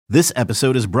This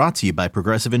episode is brought to you by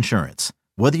Progressive Insurance.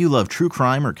 Whether you love true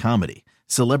crime or comedy,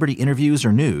 celebrity interviews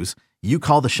or news, you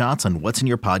call the shots on what's in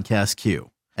your podcast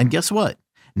queue. And guess what?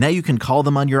 Now you can call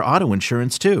them on your auto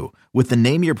insurance too with the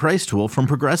Name Your Price tool from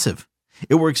Progressive.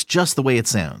 It works just the way it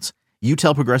sounds. You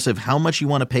tell Progressive how much you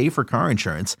want to pay for car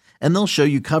insurance, and they'll show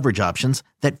you coverage options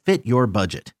that fit your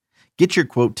budget. Get your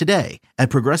quote today at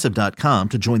Progressive.com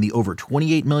to join the over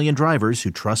 28 million drivers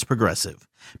who trust Progressive.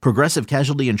 Progressive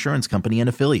Casualty Insurance Company and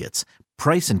Affiliates.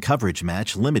 Price and coverage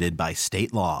match limited by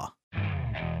state law.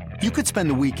 You could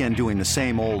spend the weekend doing the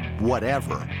same old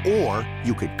whatever, or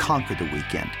you could conquer the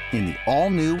weekend in the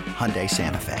all-new Hyundai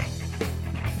Santa Fe.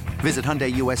 Visit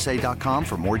HyundaiUSA.com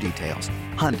for more details.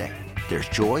 Hyundai, there's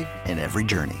joy in every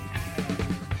journey.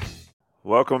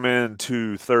 Welcome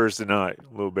into Thursday night,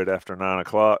 a little bit after 9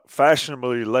 o'clock.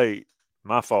 Fashionably late,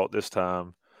 my fault this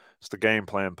time. It's the Game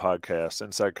Plan Podcast,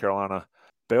 Inside Carolina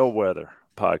Bellwether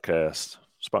Podcast,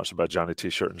 sponsored by Johnny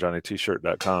T-Shirt and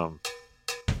JohnnyT-Shirt.com.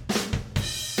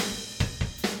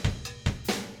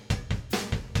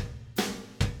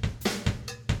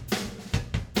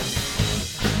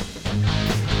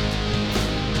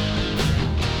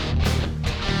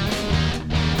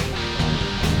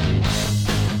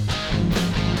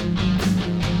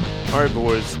 All right,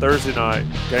 boys, Thursday night,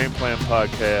 Game Plan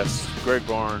Podcast. Greg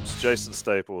Barnes, Jason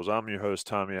Staples. I'm your host,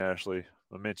 Tommy Ashley.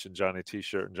 I mentioned Johnny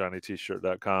T-Shirt and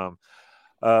JohnnyT-Shirt.com.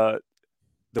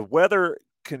 The weather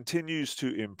continues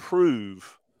to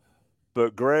improve,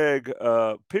 but Greg,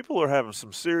 people are having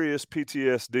some serious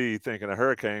PTSD thinking a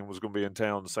hurricane was going to be in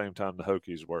town the same time the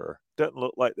Hokies were. Doesn't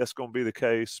look like that's going to be the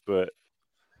case, but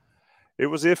it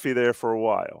was iffy there for a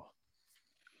while.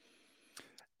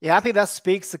 Yeah, I think that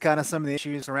speaks to kind of some of the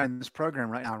issues around this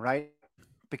program right now, right?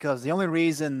 Because the only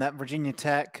reason that Virginia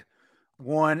Tech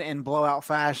won in blowout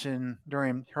fashion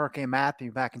during Hurricane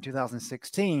Matthew back in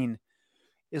 2016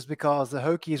 is because the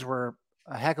Hokies were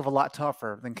a heck of a lot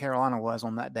tougher than Carolina was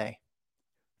on that day.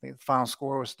 I think the final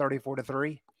score was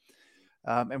 34-3.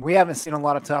 And we haven't seen a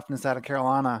lot of toughness out of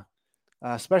Carolina,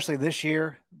 especially this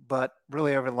year, but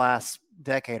really over the last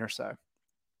decade or so.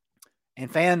 And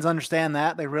fans understand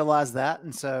that. They realize that.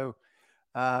 And so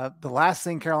the last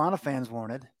thing Carolina fans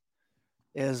wanted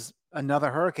is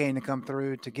another hurricane to come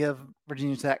through to give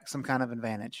Virginia Tech some kind of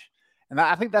advantage. And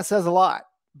I think that says a lot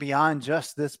beyond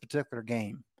just this particular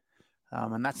game.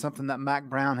 And that's something that Mack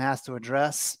Brown has to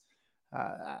address.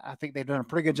 I think they've done a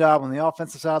pretty good job on the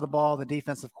offensive side of the ball. The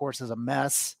defense, of course, is a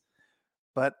mess.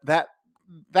 But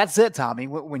that's it, Tommy.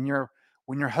 When you're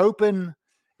hoping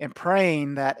and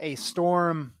praying that a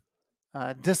storm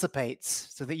dissipates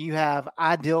so that you have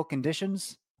ideal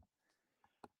conditions.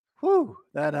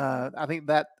 I think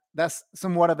that's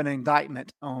somewhat of an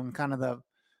indictment on kind of the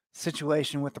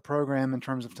situation with the program in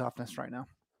terms of toughness right now.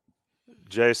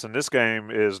 Jason, this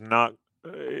game is not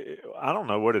I don't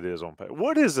know what it is on paper.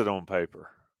 What is it on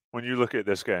paper when you look at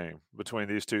this game between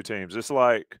these two teams? It's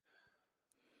like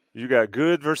you got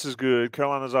good versus good,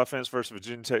 Carolina's offense versus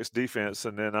Virginia Tech's defense,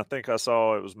 and then I think I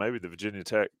saw it was maybe the Virginia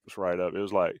Tech was right up. It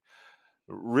was like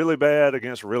really bad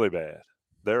against really bad.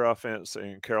 Their offense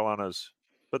and Carolina's.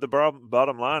 But the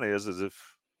bottom line is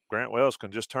if Grant Wells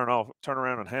can just turn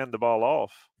around and hand the ball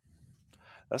off,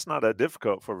 that's not that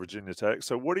difficult for Virginia Tech.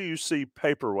 So what do you see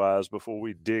paper-wise before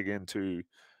we dig into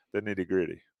the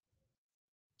nitty-gritty?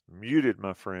 Muted,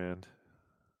 my friend.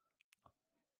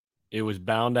 It was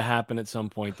bound to happen at some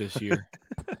point this year.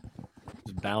 It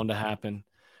was bound to happen.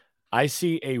 I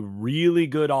see a really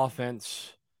good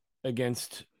offense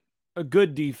against a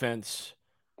good defense,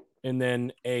 and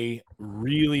then a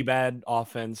really bad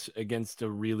offense against a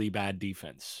really bad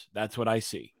defense. That's what I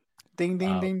see. Ding,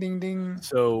 ding, ding, ding, ding.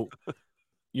 So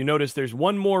you notice there's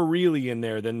one more really in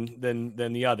there than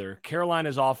the other.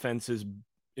 Carolina's offense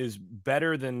is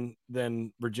better than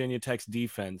Virginia Tech's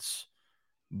defense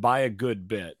by a good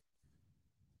bit.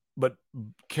 But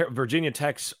Virginia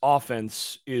Tech's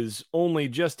offense is only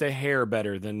just a hair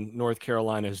better than North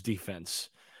Carolina's defense,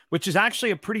 which is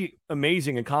actually a pretty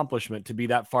amazing accomplishment to be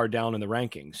that far down in the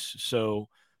rankings. So,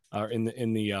 in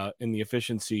the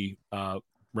efficiency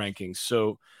rankings.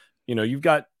 So, you've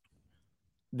got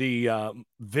the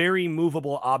very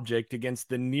movable object against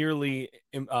the nearly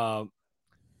the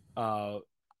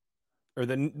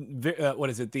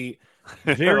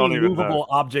very movable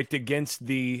object against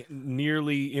the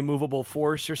nearly immovable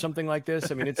force or something like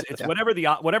this. I mean, it's Yeah.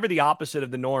 whatever the opposite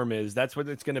of the norm is. That's what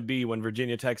it's going to be when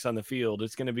Virginia Tech's on the field.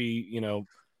 It's going to be,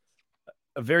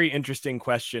 a very interesting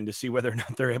question to see whether or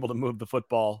not they're able to move the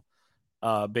football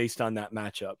based on that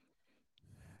matchup.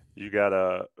 You got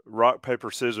a rock,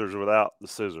 paper, scissors without the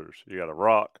scissors. You got a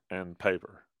rock and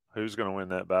paper. Who's going to win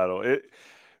that battle?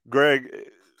 Greg,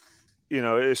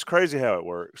 it's crazy how it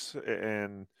works.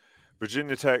 And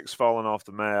Virginia Tech's fallen off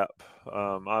the map.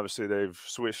 Obviously, they've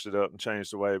switched it up and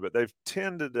changed the way, but they've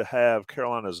tended to have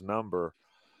Carolina's number.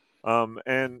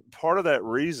 And part of that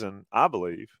reason, I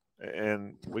believe,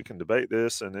 and we can debate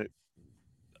this, and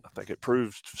I think it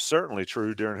proved certainly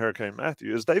true during Hurricane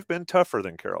Matthew, is they've been tougher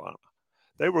than Carolina.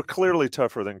 They were clearly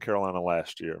tougher than Carolina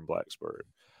last year in Blacksburg.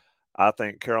 I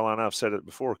think Carolina, I've said it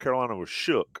before, Carolina was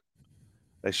shook.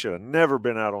 They should have never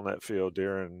been out on that field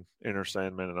during Enter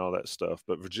Sandman and all that stuff.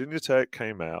 But Virginia Tech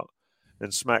came out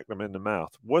and smacked them in the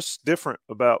mouth. What's different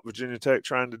about Virginia Tech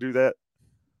trying to do that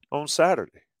on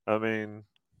Saturday? I mean,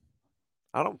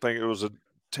 I don't think it was a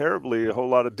whole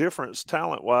lot of difference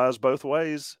talent-wise both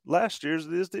ways last year as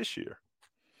it is this year.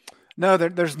 No,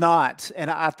 there's not. And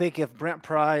I think if Brent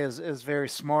Pry is very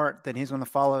smart, then he's going to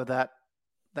follow that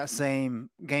same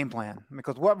game plan.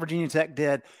 Because what Virginia Tech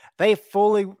did, they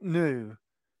fully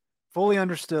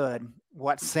understood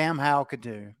what Sam Howell could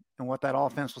do and what that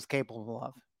offense was capable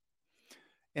of.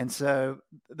 And so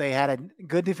they had a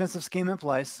good defensive scheme in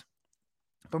place.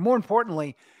 But more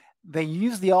importantly, they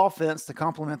used the offense to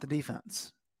complement the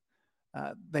defense.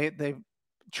 They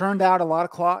churned out a lot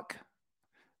of clock.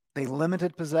 They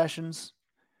limited possessions.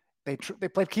 They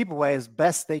played keep away as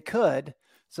best they could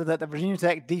so that the Virginia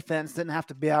Tech defense didn't have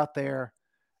to be out there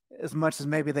as much as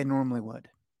maybe they normally would.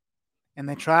 And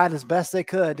they tried as best they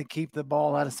could to keep the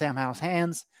ball out of Sam Howell's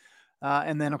hands.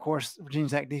 And then, of course, Virginia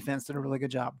Tech defense did a really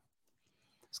good job.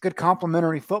 It's good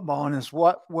complementary football, and it's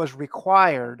what was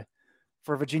required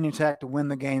for Virginia Tech to win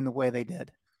the game the way they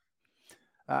did.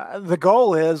 The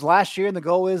goal is last year and the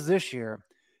goal is this year,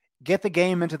 get the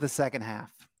game into the second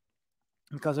half.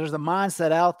 Because there's a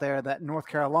mindset out there that North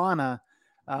Carolina,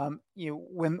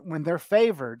 when they're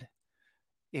favored,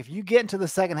 if you get into the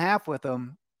second half with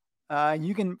them,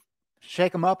 you can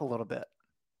shake them up a little bit,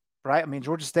 right? I mean,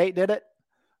 Georgia State did it.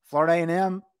 Florida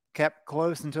A&M kept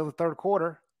close until the third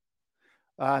quarter.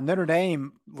 Notre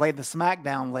Dame laid the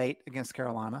smackdown late against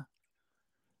Carolina,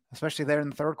 especially there in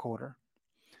the third quarter.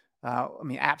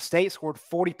 App State scored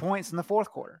 40 points in the fourth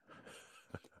quarter.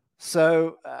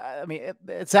 So,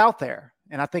 it's out there,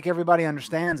 and I think everybody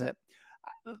understands it.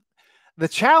 The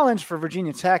challenge for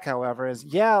Virginia Tech, however, is,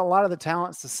 a lot of the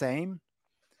talent's the same.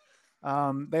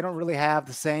 They don't really have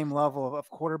the same level of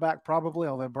quarterback, probably,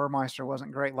 although Burmeister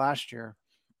wasn't great last year.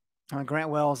 Grant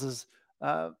Wells is,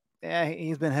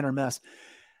 he's been hit or miss.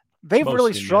 They've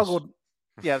really struggled.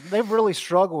 Yeah, they've really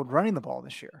struggled running the ball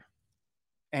this year.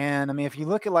 And, if you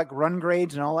look at, like, run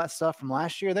grades and all that stuff from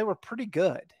last year, they were pretty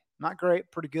good. Not great,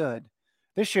 pretty good.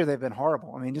 This year they've been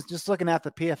horrible. Just looking at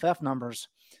the PFF numbers,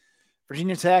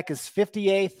 Virginia Tech is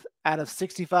 58th out of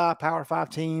 65 Power 5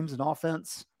 teams in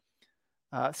offense,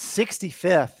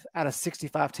 65th out of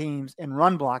 65 teams in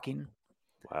run blocking.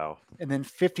 Wow. And then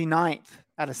 59th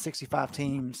out of 65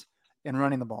 teams in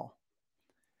running the ball.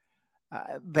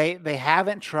 They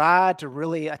haven't tried to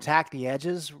really attack the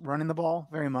edges running the ball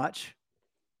very much.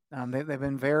 They've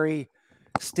been very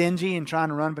stingy in trying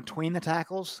to run between the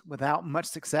tackles without much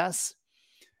success.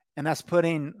 And that's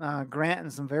putting Grant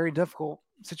in some very difficult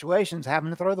situations having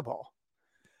to throw the ball.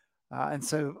 And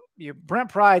so Brent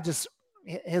Pry,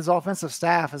 his offensive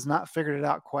staff has not figured it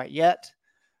out quite yet.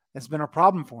 It's been a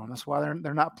problem for them. That's why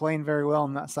they're not playing very well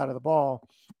on that side of the ball.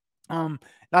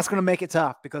 That's going to make it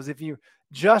tough because if you're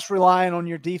just relying on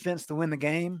your defense to win the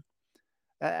game,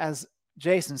 as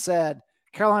Jason said,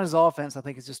 Carolina's offense, I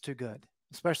think, is just too good,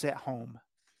 especially at home.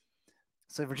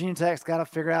 So Virginia Tech's got to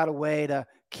figure out a way to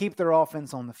keep their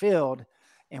offense on the field,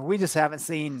 and we just haven't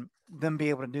seen them be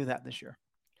able to do that this year.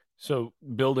 So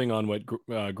building on what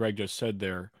Greg just said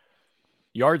there,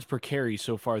 yards per carry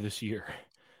so far this year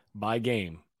by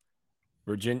game,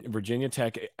 Virginia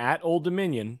Tech at Old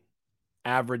Dominion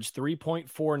averaged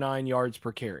 3.49 yards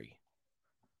per carry.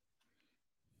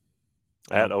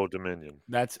 At Old Dominion.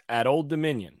 That's at Old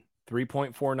Dominion,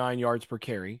 3.49 yards per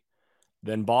carry.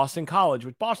 Then Boston College,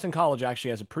 which Boston College actually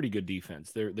has a pretty good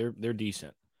defense. They're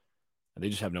decent. They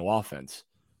just have no offense.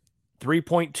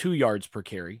 3.2 yards per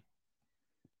carry.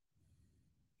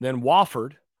 Then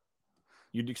Wofford,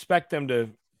 you'd expect them to,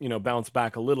 bounce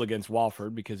back a little against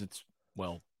Wofford because it's,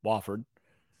 Wofford.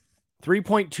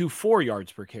 3.24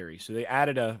 yards per carry. So they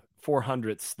added a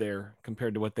 400ths there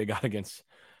compared to what they got against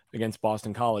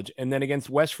Boston College. And then against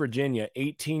West Virginia,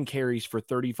 18 carries for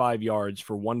 35 yards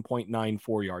for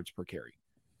 1.94 yards per carry.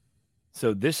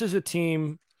 So this is a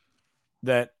team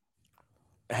that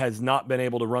has not been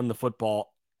able to run the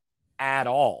football at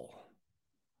all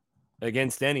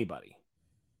against anybody.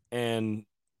 And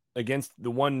against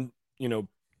the one,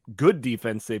 good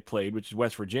defense they played, which is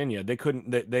West Virginia, they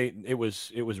couldn't, it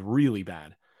was really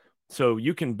bad. So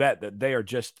you can bet that they are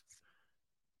just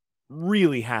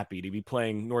really happy to be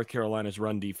playing North Carolina's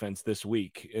run defense this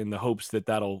week in the hopes that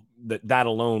that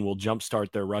alone will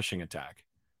jumpstart their rushing attack.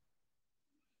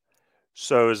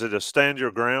 So is it a stand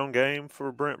your ground game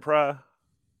for Brent Pry,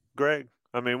 Greg?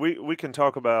 I mean, we can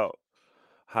talk about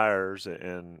hires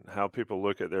and how people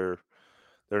look at their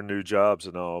new jobs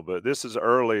and all, but this is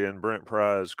early in Brent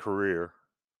Pry's career.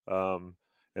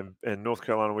 And North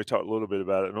Carolina, we talked a little bit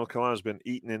about it. North Carolina's been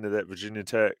eating into that Virginia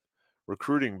Tech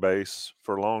recruiting base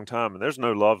for a long time, and there's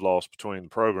no love lost between the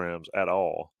programs at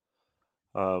all.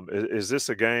 Is this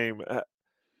a game?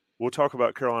 We'll talk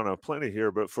about Carolina plenty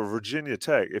here, but for Virginia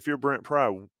Tech, if you're Brent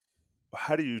Pry,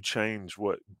 how do you change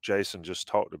what Jason just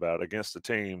talked about against a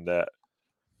team that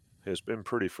has been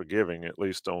pretty forgiving, at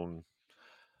least on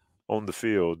the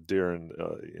field during,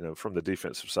 from the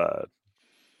defensive side?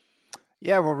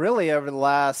 Yeah, well, really over the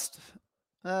last,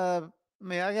 I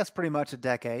guess pretty much a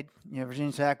decade.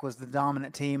 Virginia Tech was the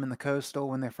dominant team in the Coastal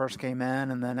when they first came in,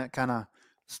 and then it kind of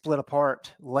split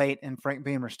apart late in Frank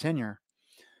Beamer's tenure.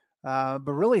 But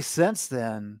really since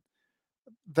then,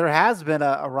 there has been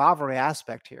a rivalry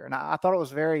aspect here. And I thought it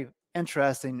was very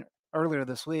interesting earlier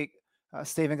this week.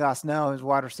 Stephen Gosnell, who's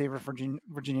wide receiver for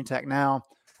Virginia Tech now,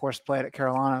 of course, played at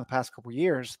Carolina the past couple of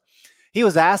years. He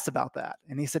was asked about that.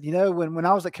 And he said, when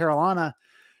I was at Carolina,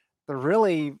 there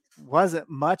really wasn't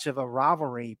much of a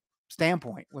rivalry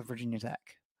standpoint with Virginia Tech.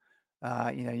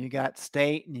 You got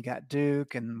State and you got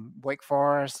Duke and Wake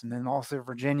Forest and then also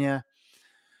Virginia.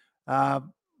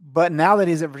 But now that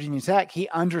he's at Virginia Tech, he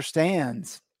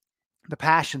understands the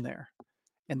passion there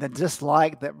and the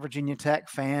dislike that Virginia Tech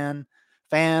fans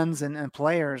and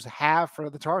players have for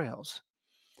the Tar Heels.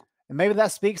 And maybe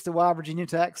that speaks to why Virginia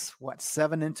Tech's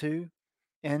 7-2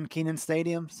 in Kenan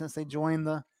Stadium since they joined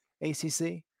the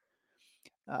ACC.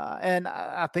 And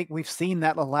I think we've seen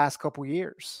that the last couple of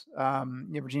years.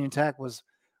 Virginia Tech was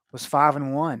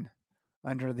 5-1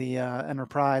 under the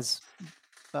Enterprise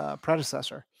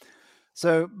predecessor.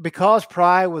 So because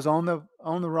Pry was on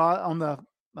the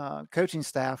coaching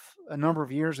staff a number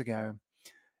of years ago,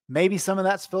 maybe some of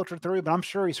that's filtered through, but I'm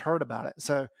sure he's heard about it.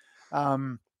 So,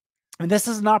 and this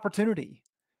is an opportunity,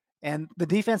 and the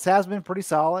defense has been pretty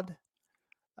solid.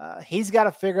 He's got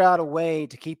to figure out a way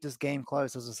to keep this game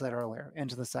close, as I said earlier,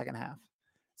 into the second half.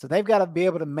 So they've got to be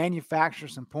able to manufacture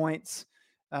some points,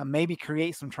 maybe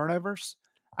create some turnovers.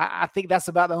 I think that's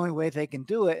about the only way they can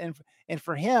do it. And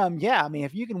for him,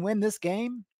 if you can win this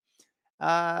game,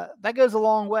 that goes a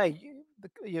long way.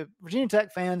 Virginia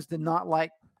Tech fans did not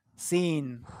like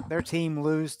seeing their team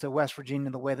lose to West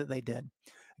Virginia the way that they did.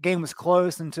 The game was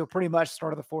close until pretty much the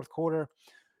start of the fourth quarter.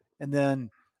 And then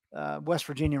West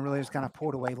Virginia really was kind of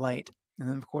pulled away late. And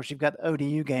then, of course, you've got the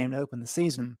ODU game to open the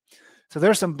season. So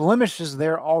there's some blemishes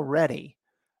there already.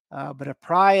 But if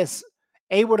Pry is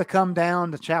able to come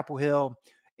down to Chapel Hill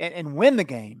and win the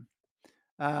game,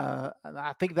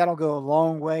 I think that'll go a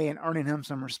long way in earning him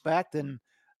some respect. And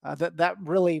that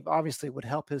really obviously would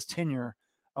help his tenure.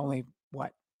 Only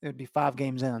it would be 5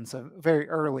 games in, so very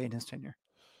early in his tenure.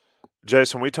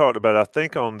 Jason, we talked about, I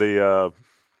think on the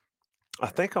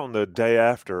day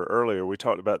after earlier, we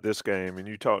talked about this game, and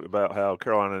you talked about how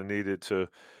Carolina needed to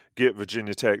get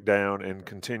Virginia Tech down and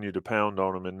continue to pound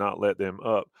on them and not let them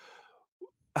up.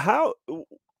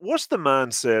 What's the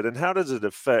mindset, and how does it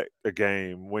affect a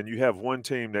game when you have one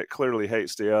team that clearly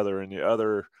hates the other, and the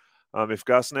other, if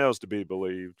Gosnell's to be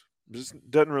believed, just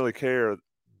doesn't really care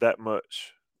that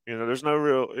much? There's no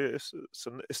real. It's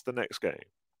the next game.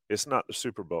 It's not the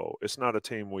Super Bowl. It's not a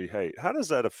team we hate. How does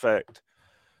that affect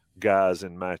guys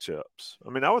in matchups?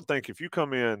 I mean, I would think if you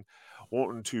come in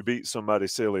wanting to beat somebody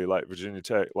silly like Virginia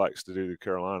Tech likes to do to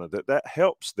Carolina, that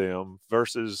helps them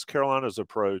versus Carolina's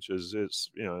approach is it's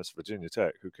Virginia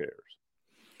Tech. Who cares?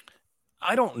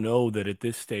 I don't know that at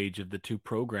this stage of the two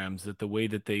programs that the way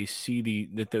that they see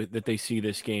that they see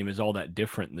this game is all that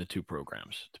different in the two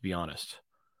programs, to be honest.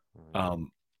 Mm-hmm.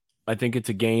 I think it's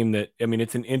a game that,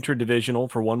 it's an interdivisional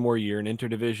for one more year, an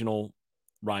interdivisional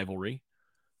rivalry.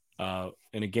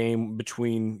 In a game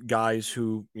between guys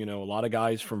who, a lot of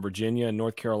guys from Virginia and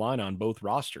North Carolina on both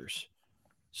rosters.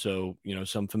 So,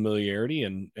 some familiarity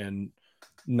and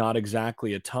not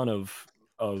exactly a ton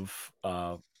of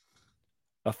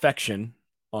affection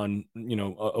on,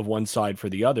 of one side for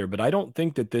the other. But I don't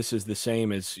think that this is the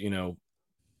same as,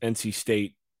 NC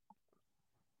State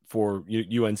for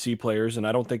UNC players. And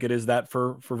I don't think it is that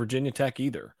for Virginia Tech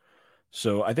either.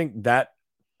 So I think that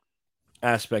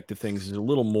aspect of things is a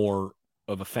little more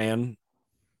of a fan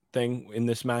thing in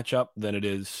this matchup than it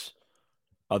is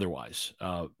otherwise.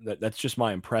 That's just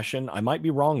my impression. I might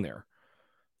be wrong there,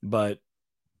 but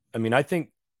I think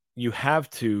you have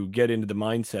to get into the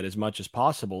mindset as much as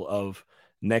possible of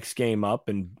next game up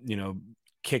and,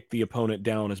 kick the opponent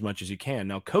down as much as you can.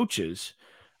 Now, coaches,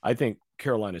 I think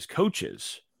Carolina's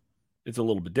coaches, it's a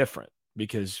little bit different,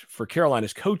 because for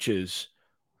Carolina's coaches,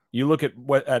 you look at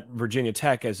Virginia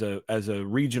Tech as a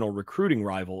regional recruiting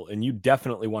rival, and you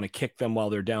definitely want to kick them while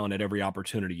they're down at every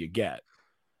opportunity you get.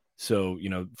 So,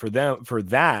 for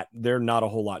that, they're not a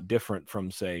whole lot different from,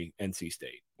 say, NC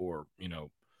State or,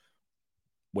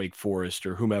 Wake Forest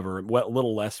or whomever, a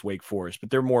little less Wake Forest, but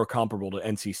they're more comparable to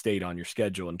NC State on your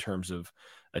schedule in terms of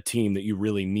a team that you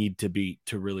really need to beat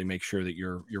to really make sure that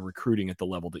you're recruiting at the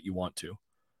level that you want to.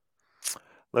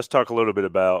 Let's talk a little bit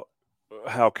about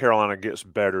how Carolina gets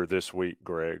better this week,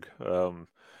 Greg.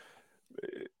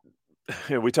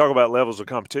 We talk about levels of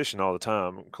competition all the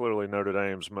time. Clearly, Notre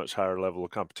Dame's much higher level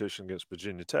of competition against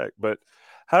Virginia Tech. But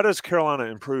how does Carolina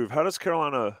improve? How does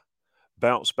Carolina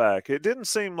bounce back? It didn't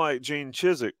seem like Gene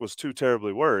Chizik was too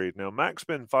terribly worried. Now, Mac's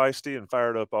been feisty and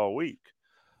fired up all week.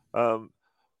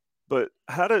 But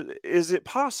is it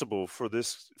possible for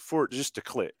it just to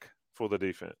click for the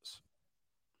defense?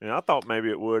 I thought maybe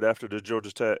it would after the Georgia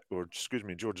State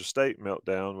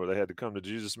meltdown where they had to come to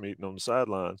Jesus meeting on the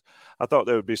sidelines. I thought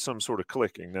there would be some sort of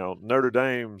clicking. Now, Notre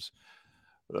Dame's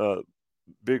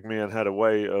big men had a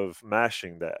way of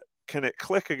mashing that. Can it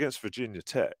click against Virginia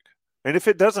Tech? And if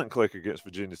it doesn't click against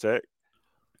Virginia Tech,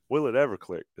 will it ever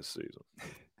click this season?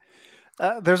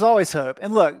 There's always hope.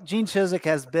 And look, Gene Chizik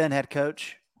has been head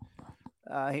coach.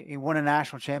 He won a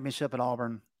national championship at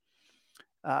Auburn.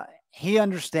 He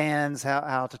understands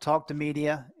how to talk to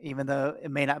media, even though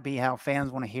it may not be how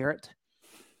fans want to hear it.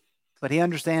 But he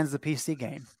understands the PC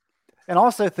game. And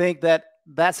also think that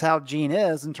that's how Gene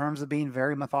is in terms of being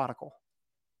very methodical.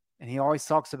 And he always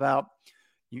talks about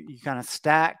you kind of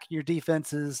stack your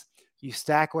defenses. You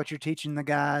stack what you're teaching the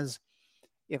guys.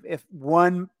 If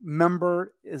one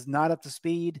member is not up to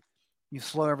speed, you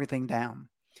slow everything down.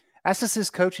 That's just his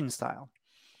coaching style.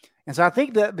 And so I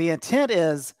think that the intent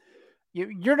is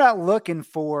you're not looking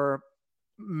for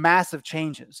massive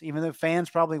changes, even though fans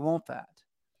probably want that.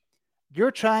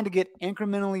 You're trying to get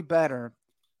incrementally better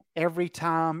every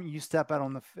time you step out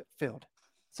on the field.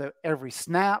 So every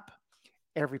snap,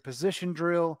 every position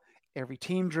drill, every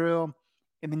team drill,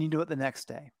 and then you do it the next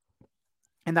day.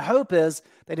 And the hope is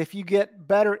that if you get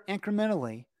better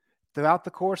incrementally throughout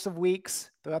the course of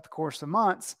weeks, throughout the course of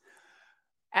months,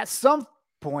 at some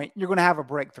point, you're going to have a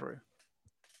breakthrough.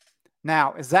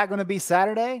 Now, is that going to be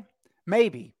Saturday?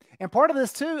 Maybe. And part of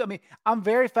this too, I'm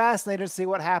very fascinated to see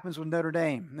what happens with Notre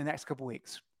Dame in the next couple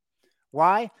weeks.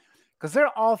 Why? Because their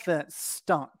offense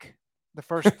stunk the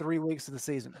first 3 weeks of the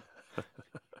season.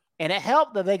 And it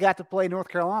helped that they got to play North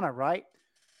Carolina, right?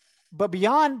 But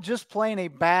beyond just playing a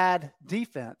bad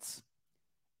defense,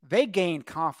 they gained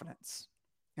confidence.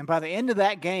 And by the end of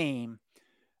that game,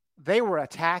 they were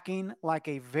attacking like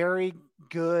a very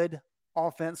good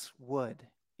offense would,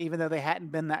 even though they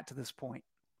hadn't been that to this point.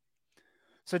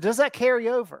 So does that carry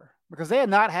over? Because they had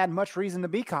not had much reason to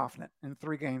be confident in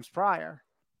 3 games prior.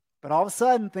 But all of a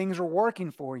sudden, things are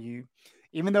working for you,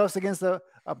 even though it's against a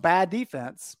bad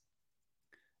defense.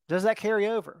 Does that carry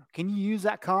over? Can you use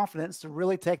that confidence to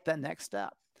really take that next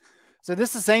step? So this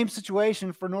is the same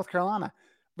situation for North Carolina.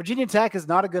 Virginia Tech is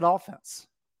not a good offense.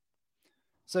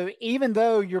 So even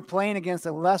though you're playing against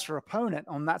a lesser opponent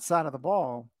on that side of the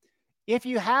ball, if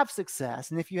you have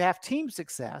success and if you have team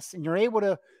success and you're able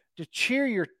to cheer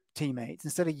your teammates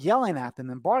instead of yelling at them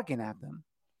and barking at them,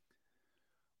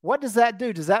 what does that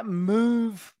do? Does that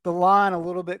move the line a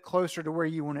little bit closer to where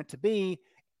you want it to be?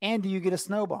 And do you get a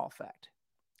snowball effect?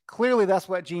 Clearly, that's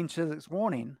what Gene Chizik's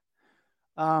wanting.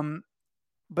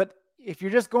 But if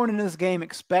you're just going into this game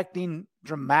expecting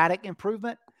dramatic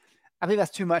improvement, I think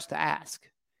that's too much to ask.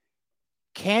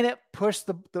 Can it push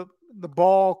the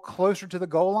ball closer to the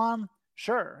goal line?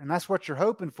 Sure. And that's what you're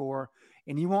hoping for.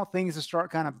 And you want things to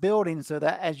start kind of building so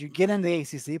that as you get into the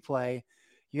ACC play,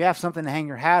 you have something to hang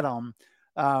your hat on.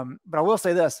 But I will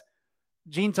say this.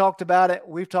 Gene talked about it.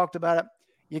 We've talked about it.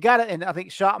 You got to, and I think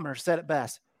Schottmer said it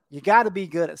best, you got to be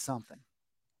good at something.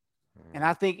 And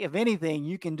I think if anything,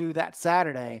 you can do that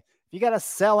Saturday. If you got to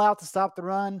sell out to stop the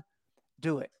run,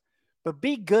 do it. But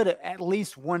be good at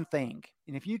least one thing.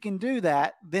 And if you can do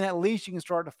that, then at least you can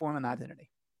start to form an identity.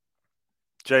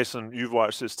 Jason, you've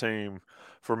watched this team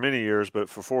for many years, but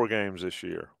for 4 games this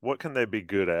year. What can they be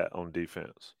good at on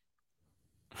defense?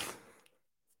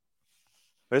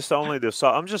 It's only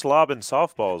I'm just lobbing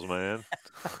softballs, man.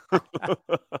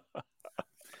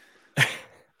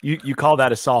 You call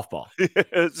that a softball? Yeah,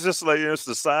 it's just like it's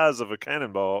the size of a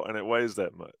cannonball, and it weighs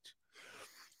that much.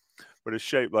 but it's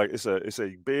shaped like it's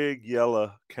a big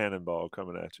yellow cannonball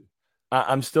coming at you.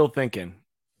 I'm still thinking.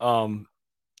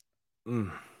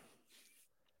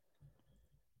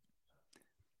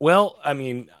 Well, I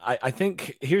mean, I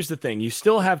think here's the thing. You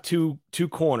still have two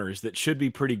corners that should be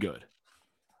pretty good.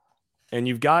 And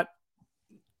you've got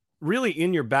really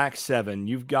in your back seven,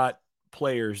 you've got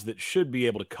players that should be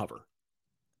able to cover.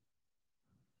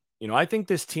 You know, I think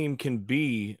this team can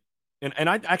be, and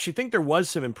I actually think there was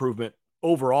some improvement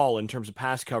overall in terms of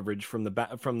pass coverage from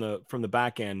the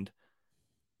back end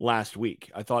last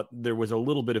week. I thought there was a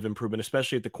little bit of improvement,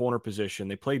 especially at the corner position.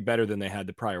 They played better than they had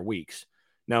the prior weeks.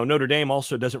 Now, Notre Dame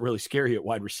also doesn't really scare you at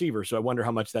wide receiver, so I wonder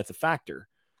how much that's a factor.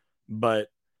 But,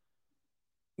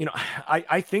 you know,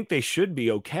 I think they should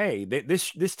be okay.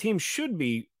 This team should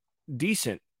be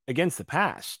decent against the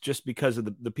pass just because of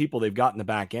the people they've got in the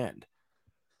back end.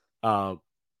 I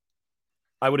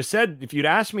would have said, if you'd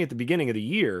asked me at the beginning of the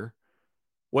year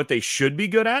what they should be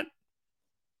good at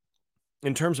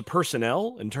in terms of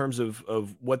personnel, in terms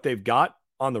of what they've got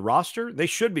on the roster, they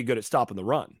should be good at stopping the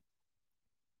run.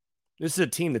 This is a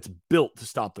team that's built to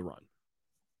stop the run.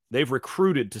 They've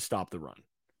recruited to stop the run.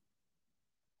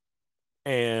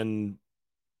 And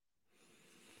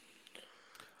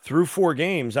through 4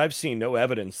 games, I've seen no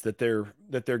evidence that they're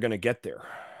going to get there.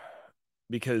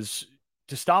 Because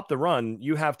to stop the run,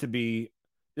 you have to be,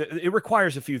 it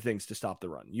requires a few things to stop the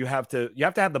run. You have to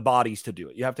have the bodies to do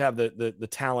it. You have to have the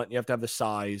talent, you have to have the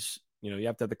size, you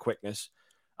have to have the quickness.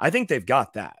 I think they've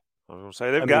got that. I was going to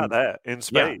say they've got that in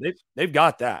spades. Yeah, they've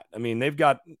got that. I mean, they've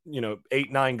got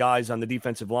 8, 9 guys on the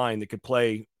defensive line that could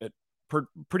play at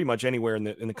pretty much anywhere in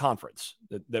the conference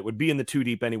that would be in the 2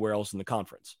 deep anywhere else in the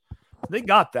conference. They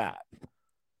got that.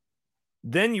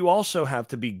 Then you also have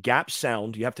to be gap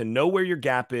sound. You have to know where your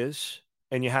gap is,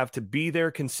 and you have to be there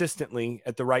consistently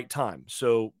at the right time.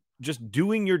 So just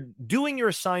doing your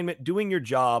assignment, doing your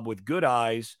job with good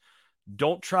eyes.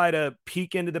 Don't try to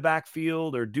peek into the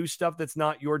backfield or do stuff that's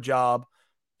not your job.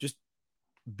 Just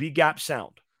be gap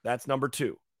sound. That's number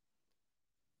 2.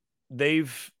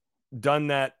 They've done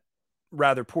that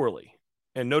rather poorly,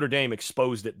 and Notre Dame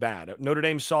exposed it bad. Notre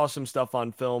Dame saw some stuff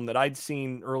on film that I'd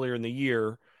seen earlier in the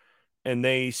year, and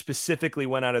they specifically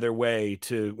went out of their way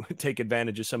to take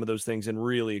advantage of some of those things and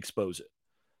really expose it.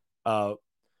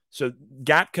 So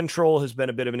gap control has been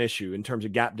a bit of an issue in terms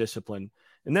of gap discipline.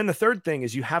 And then the third thing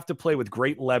is you have to play with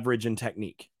great leverage and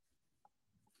technique.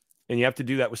 And you have to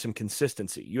do that with some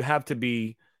consistency. You have to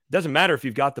be, doesn't matter if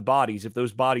you've got the bodies, if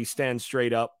those bodies stand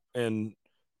straight up and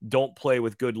don't play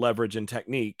with good leverage and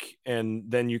technique, and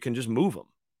then you can just move them.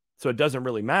 So it doesn't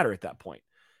really matter at that point.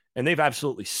 And they've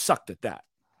absolutely sucked at that.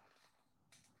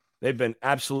 They've been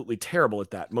absolutely terrible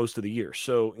at that most of the year.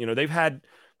 So, they've had,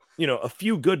 a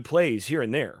few good plays here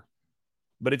and there,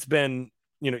 but it's been,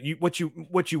 what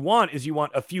you want is you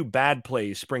want a few bad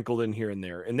plays sprinkled in here and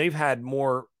there. And they've had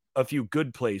a few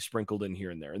good plays sprinkled in here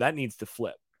and there. That needs to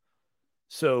flip.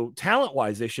 So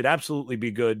talent-wise, they should absolutely be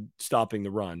good stopping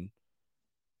the run.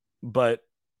 But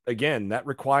again, that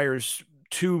requires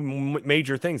 2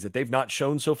 major things that they've not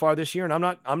shown so far this year.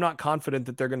 And I'm not confident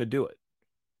that they're going to do it.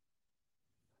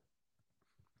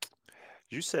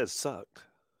 You said sucked.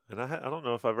 And I don't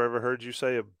know if I've ever heard you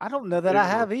say I don't know that I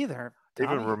have either.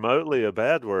 Tommy. Even remotely a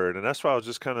bad word. And that's why I was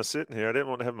just kind of sitting here. I didn't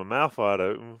want to have my mouth wide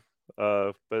open.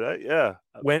 Yeah.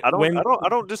 I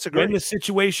don't disagree. When the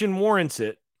situation warrants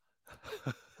it.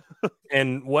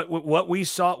 And what we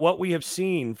have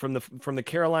seen from the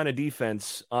Carolina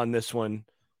defense on this one,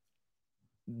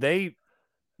 that's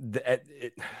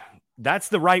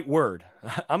the right word.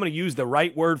 I'm going to use the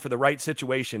right word for the right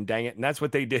situation, dang it. And that's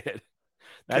what they did.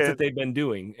 That's what they've been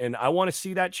doing. And I want to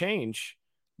see that change.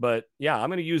 But, yeah, I'm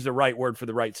going to use the right word for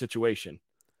the right situation.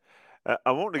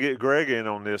 I want to get Greg in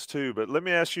on this too, but let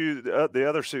me ask you the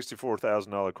other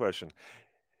 $64,000 question.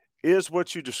 Is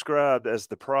what you described as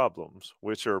the problems,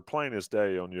 which are plain as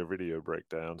day on your video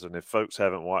breakdowns, and if folks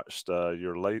haven't watched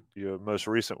your most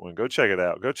recent one, go check it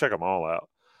out. Go check them all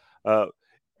out.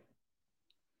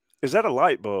 Is that a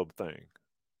light bulb thing?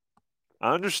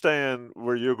 I understand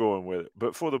where you're going with it,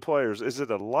 but for the players, is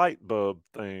it a light bulb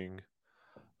thing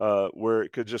where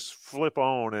it could just flip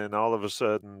on and all of a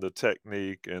sudden the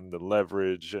technique and the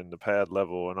leverage and the pad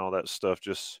level and all that stuff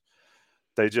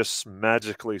they just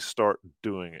magically start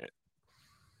doing it?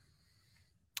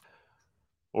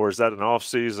 Or is that an off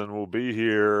season? We'll be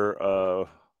here,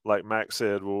 like Max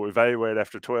said, we'll evaluate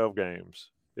after 12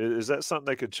 games. Is that something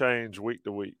they could change week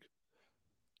to week?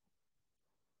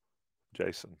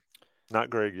 Jason, not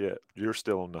Greg yet. You're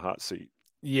still on the hot seat.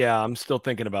 Yeah, I'm still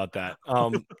thinking about that.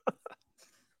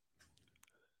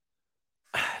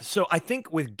 So I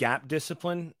think with gap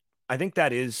discipline, I think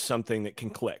that is something that can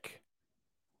click.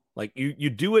 Like you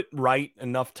do it right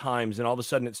enough times and all of a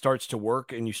sudden it starts to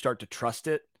work and you start to trust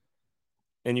it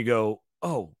and you go,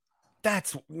 oh,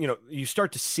 that's, you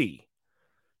start to see.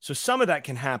 So some of that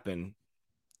can happen.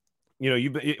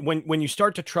 When you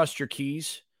start to trust your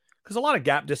keys, because a lot of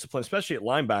gap discipline, especially at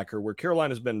linebacker, where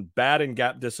Carolina's been bad in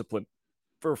gap discipline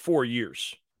for 4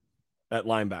 years at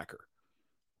linebacker.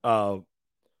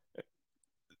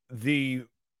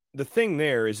 The thing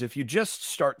there is if you just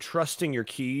start trusting your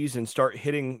keys and start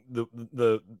hitting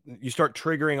you start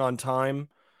triggering on time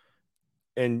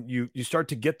and you start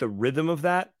to get the rhythm of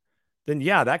that, then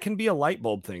yeah, that can be a light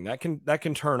bulb thing. That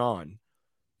can turn on.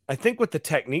 I think with the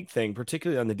technique thing,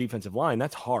 particularly on the defensive line,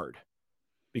 that's hard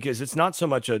because it's not so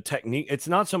much a technique. It's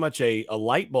not so much a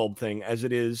light bulb thing as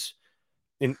it is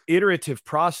an iterative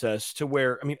process to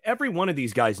where, I mean, every one of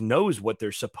these guys knows what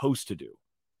they're supposed to do.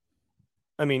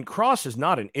 I mean, Cross is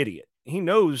not an idiot. He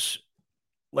knows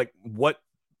like what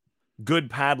good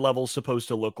pad level is supposed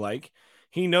to look like.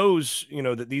 He knows,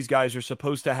 that these guys are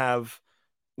supposed to have,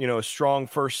 a strong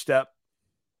first step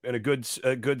and a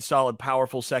good, solid,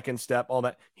 powerful second step, all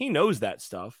that. He knows that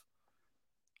stuff.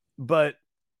 But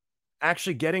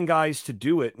actually getting guys to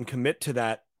do it and commit to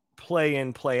that play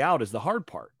in, play out is the hard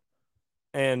part.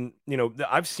 And,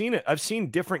 I've seen it. I've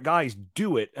seen different guys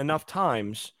do it enough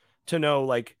times to know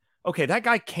like, okay, that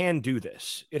guy can do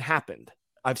this. It happened.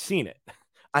 I've seen it.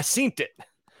 I seen it.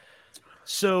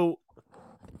 So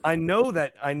I know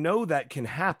that can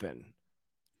happen,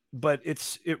 but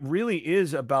it really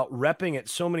is about repping it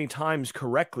so many times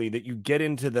correctly that you get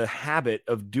into the habit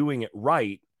of doing it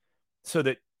right so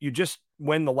that you just,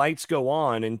 when the lights go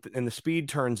on and the speed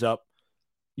turns up,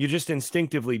 you just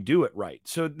instinctively do it right.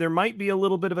 So there might be a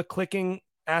little bit of a clicking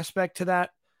aspect to that,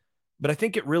 but I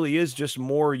think it really is just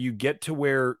more you get to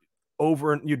where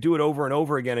you do it over and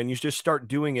over again and you just start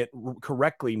doing it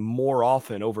correctly more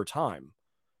often over time.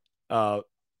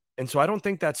 And so I don't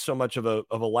think that's so much of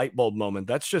a light bulb moment.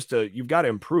 That's just you've got to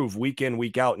improve week in,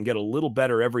 week out and get a little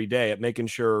better every day at making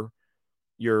sure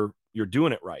you're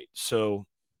doing it right. So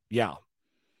yeah.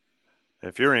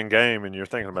 If you're in game and you're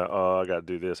thinking about, oh, I got to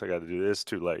do this, it's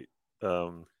too late.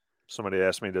 Somebody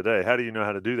asked me today, how do you know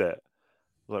how to do that?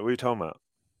 I was like, what are you talking about?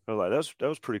 I was like, that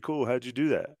was pretty cool. How'd you do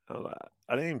that? I was like,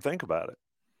 I didn't even think about it.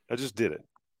 I just did it.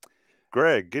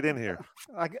 Greg, get in here.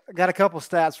 I got a couple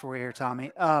stats for you here,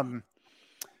 Tommy.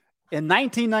 In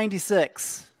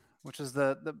 1996, which is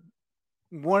the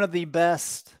one of the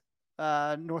best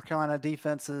North Carolina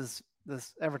defenses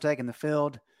that's ever taken the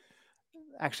field,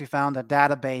 actually found a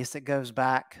database that goes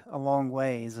back a long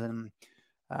ways. And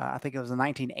I think it was the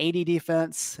 1980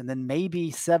 defense and then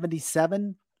maybe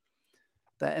 77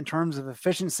 that in terms of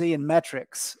efficiency and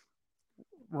metrics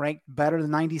ranked better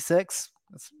than 96.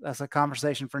 That's a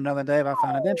conversation for another day, but I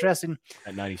found it interesting.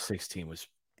 That 96 team was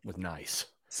nice.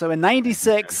 So in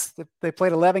 96, they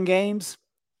played 11 games.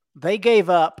 They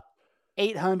gave up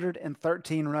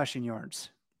 813 rushing yards.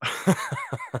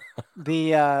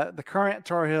 The current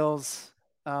Tar Heels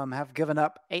have given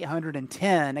up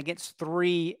 810 against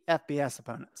 3 FBS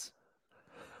opponents.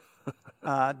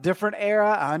 Different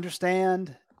era, I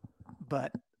understand,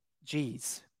 but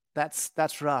geez,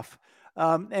 that's rough.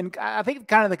 And I think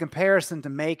kind of the comparison to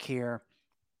make here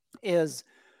is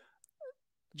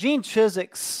Gene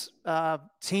Chizik's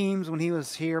teams when he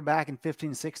was here back in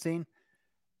 15-16,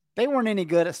 they weren't any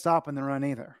good at stopping the run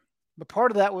either. But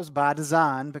part of that was by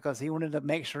design because he wanted to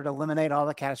make sure to eliminate all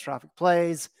the catastrophic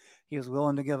plays. He was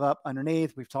willing to give up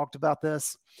underneath. We've talked about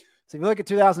this. So if you look at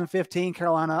 2015,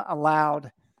 Carolina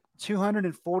allowed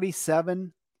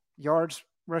 247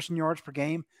 rushing yards per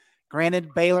game.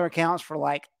 Granted, Baylor accounts for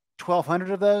like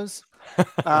 1,200 of those.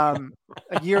 A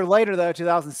year later, though,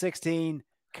 2016,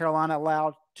 Carolina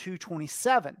allowed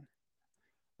 227.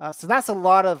 So that's a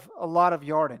lot of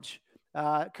yardage.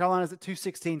 Carolina's at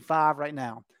 216.5 right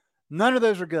now. None of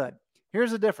those are good.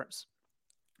 Here's the difference.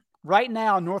 Right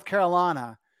now, North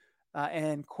Carolina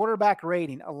and quarterback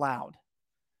rating allowed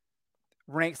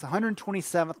ranks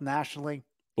 127th nationally,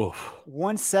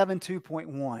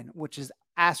 172.1, which is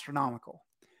astronomical.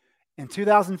 In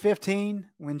 2015,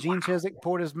 when Gene Chizik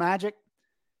poured his magic,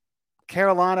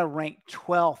 Carolina ranked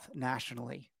 12th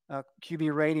nationally,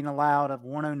 QB rating allowed of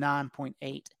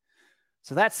 109.8.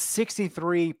 So that's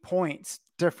 63 points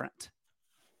different.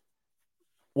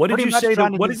 What did you say?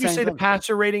 What did you say the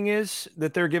passer rating is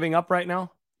that they're giving up right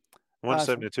now?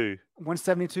 172.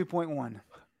 172.1.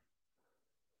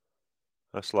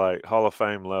 That's like Hall of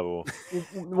Fame level.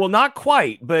 Well, not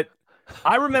quite, but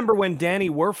I remember when Danny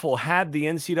Werfel had the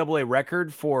NCAA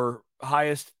record for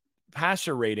highest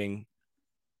passer rating.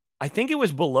 I think it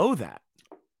was below that.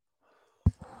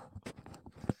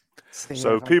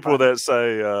 So people that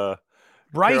say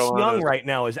Bryce Carolina's- Young right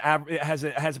now has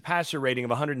a passer rating of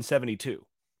 172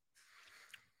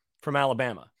 from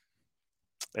Alabama,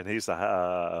 and he's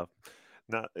a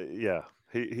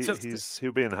he'll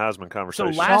be in the Heisman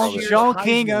conversation. last year, Sean Heisman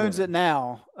King owns winner. it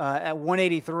now at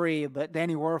 183, but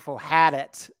Danny Werfel had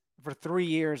it for 3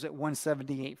 years at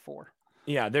 178.4.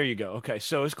 Yeah, there you go. Okay,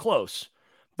 so it's close.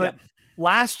 But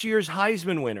last year's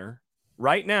Heisman winner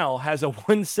right now has a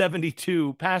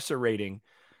 172 passer rating.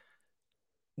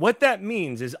 What that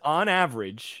means is, on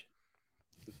average,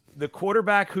 the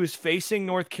quarterback who's facing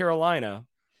North Carolina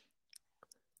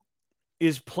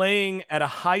is playing at a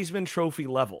Heisman Trophy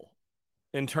level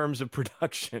in terms of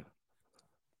production.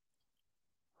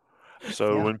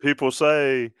 So when people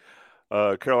say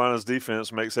Carolina's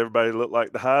defense makes everybody look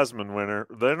like the Heisman winner,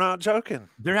 they're not joking.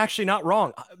 They're actually not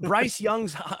wrong. Bryce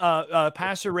Young's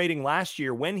passer rating last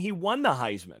year when he won the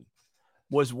Heisman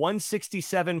was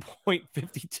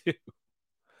 167.52.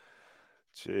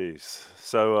 Jeez.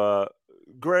 So,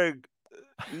 Greg,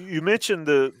 you mentioned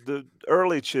the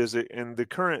early Chizik and the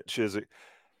current Chizik.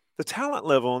 The talent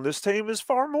level on this team is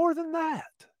far more than that.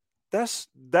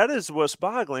 That is what's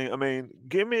boggling. I mean,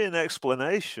 give me an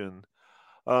explanation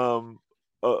from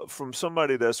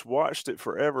somebody that's watched it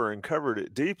forever and covered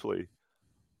it deeply.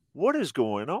 What is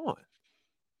going on?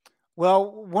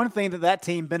 Well, one thing that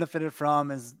team benefited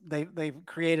from is they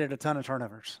created a ton of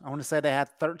turnovers. I want to say they had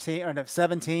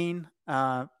 17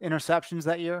 interceptions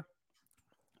that year,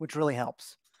 which really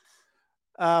helps.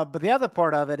 But the other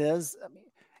part of it is,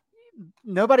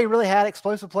 nobody really had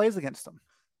explosive plays against them.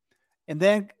 And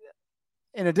then,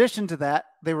 in addition to that,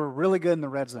 they were really good in the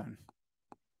red zone.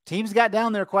 Teams got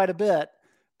down there quite a bit,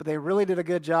 but they really did a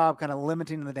good job kind of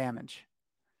limiting the damage.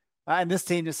 And this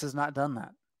team just has not done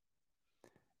that.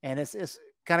 And it's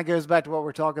kind of goes back to what we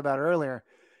were talking about earlier.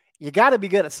 You got to be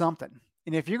good at something.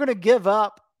 And if you're going to give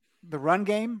up the run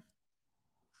game,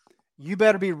 you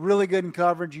better be really good in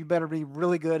coverage. You better be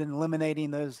really good in eliminating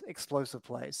those explosive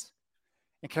plays.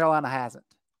 And Carolina hasn't.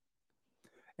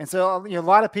 And so, a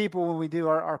lot of people, when we do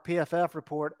our PFF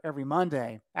report every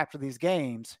Monday after these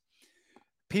games,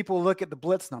 people look at the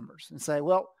blitz numbers and say,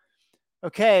 well,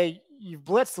 okay, you've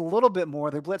blitzed a little bit more.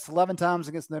 They blitzed 11 times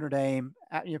against Notre Dame.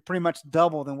 You're pretty much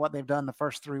double than what they've done the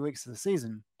first 3 weeks of the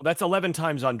season. Well, that's 11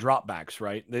 times on dropbacks,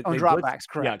 right? Dropbacks,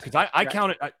 correct. Yeah, because I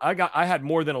counted. I had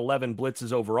more than 11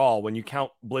 blitzes overall when you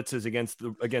count blitzes against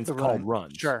the called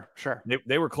runs. Sure.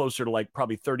 They were closer to like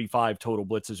probably 35 total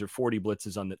blitzes or 40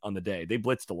 blitzes on the day. They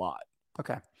blitzed a lot.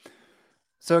 Okay.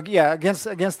 So yeah,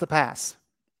 against the pass.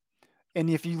 And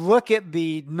if you look at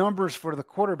the numbers for the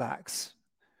quarterbacks,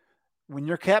 when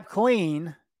you're kept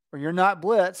clean or you're not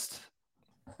blitzed,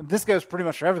 and this goes pretty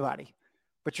much for everybody,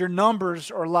 but your numbers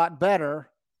are a lot better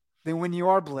than when you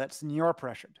are blitzed and you are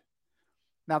pressured.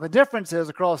 Now, the difference is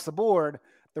across the board,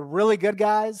 the really good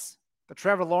guys, the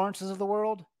Trevor Lawrences of the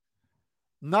world,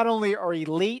 not only are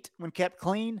elite when kept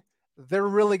clean, they're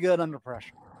really good under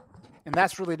pressure. And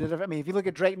that's really the difference. I mean, if you look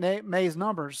at Drake May's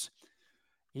numbers,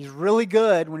 he's really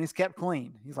good when he's kept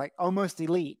clean. He's like almost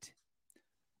elite.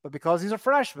 But because he's a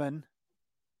freshman,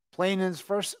 playing in his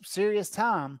first serious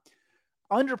time,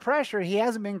 under pressure, he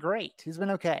hasn't been great. He's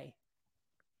been okay.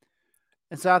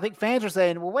 And so I think fans are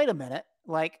saying, well, wait a minute.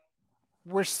 Like,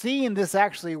 we're seeing this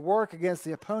actually work against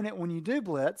the opponent when you do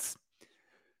blitz.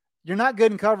 You're not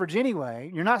good in coverage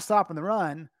anyway. You're not stopping the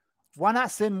run. Why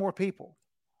not send more people?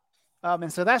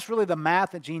 And so that's really the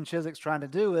math that Gene Chizik's trying to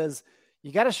do is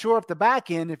you got to shore up the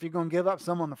back end if you're going to give up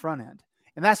some on the front end.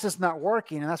 And that's just not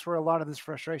working, and that's where a lot of this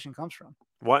frustration comes from.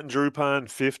 Wasn't Drew Pine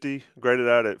 50, graded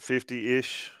out at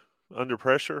 50-ish under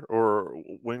pressure, or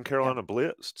when Carolina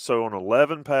blitzed? So on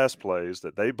 11 pass plays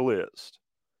that they blitzed,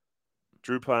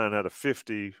 Drew Pine had a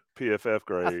 50 PFF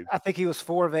grade. I think he was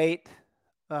 4 of 8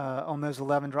 on those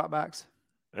 11 dropbacks.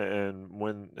 And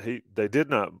when they did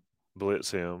not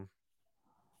blitz him,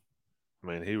 I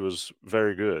mean, he was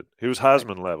very good. He was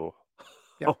Heisman level,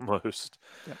 almost.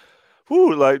 Yep.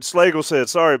 Whew, like Slagle said,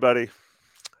 sorry, buddy.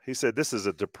 He said, this is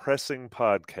a depressing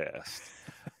podcast.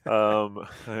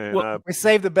 We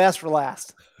saved the best for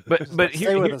last. But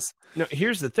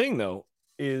here's the thing, though,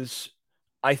 is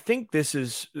I think this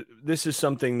is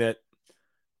something that,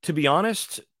 to be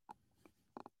honest,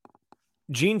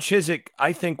 Gene Chizik,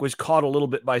 I think, was caught a little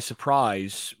bit by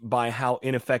surprise by how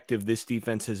ineffective this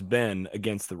defense has been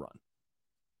against the run.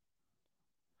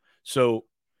 So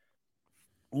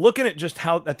looking at just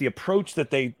at the approach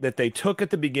that they took at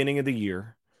the beginning of the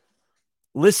year,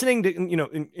 listening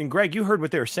to, and Greg, you heard what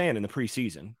they were saying in the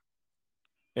preseason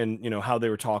and, how they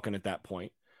were talking at that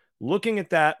point, looking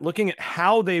at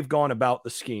how they've gone about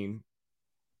the scheme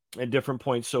at different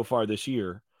points so far this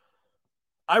year.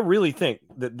 I really think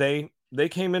that they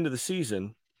came into the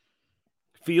season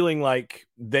feeling like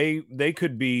they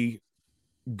could be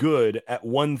good at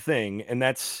one thing, and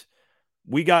that's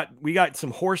we got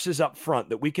some horses up front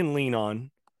that we can lean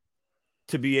on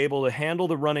to be able to handle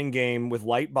the running game with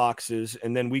light boxes,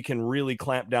 and then we can really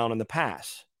clamp down on the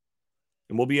pass.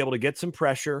 And we'll be able to get some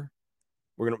pressure.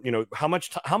 We're going to,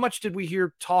 how much did we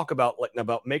hear talk about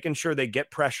making sure they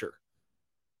get pressure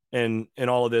and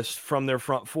all of this from their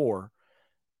front four?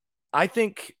 I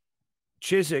think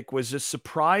Chizik was as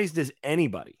surprised as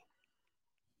anybody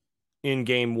in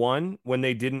game one when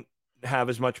they didn't have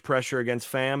as much pressure against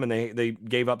Fam, and they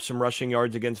gave up some rushing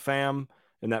yards against Fam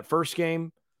in that first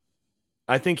game.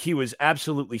 I think he was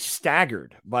absolutely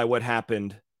staggered by what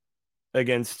happened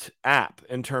against App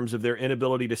in terms of their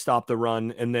inability to stop the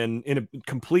run, and then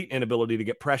complete inability to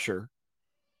get pressure.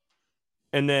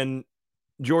 And then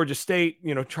Georgia State,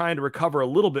 trying to recover a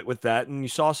little bit with that. And you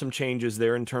saw some changes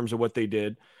there in terms of what they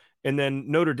did. And then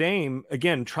Notre Dame,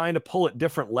 again, trying to pull at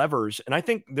different levers. And I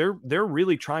think they're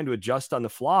really trying to adjust on the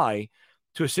fly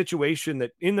to a situation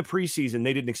that in the preseason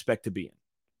they didn't expect to be in.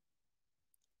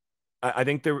 I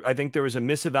think there was a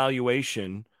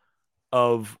misevaluation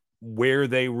of where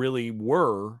they really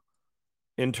were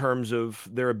in terms of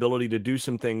their ability to do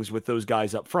some things with those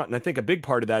guys up front. And I think a big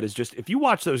part of that is just, if you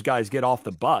watch those guys get off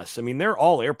the bus, I mean, they're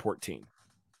all airport team,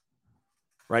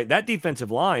 right? That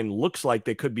defensive line looks like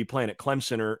they could be playing at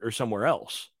Clemson or somewhere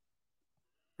else,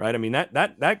 right? I mean,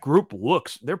 that group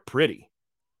they're pretty,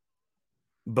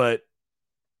 but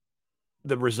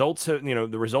the results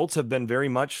have been very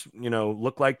much,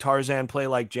 look like Tarzan, play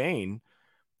like Jane.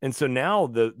 And so now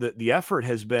the effort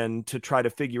has been to try to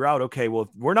figure out, okay, well, if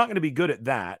we're not going to be good at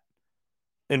that,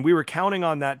 and we were counting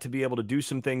on that to be able to do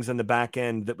some things on the back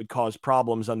end that would cause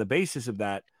problems on the basis of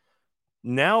that.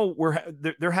 Now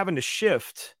they're having to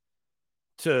shift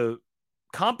to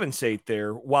compensate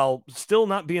there while still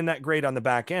not being that great on the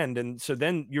back end. And so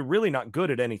then you're really not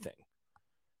good at anything.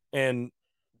 And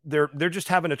they're just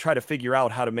having to try to figure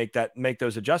out how to make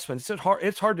those adjustments.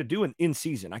 It's hard to do in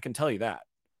season. I can tell you that.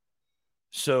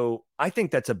 So I think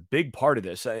that's a big part of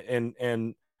this. And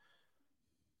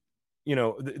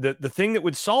the thing that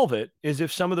would solve it is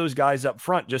if some of those guys up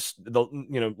front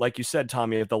like you said,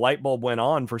 Tommy, if the light bulb went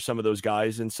on for some of those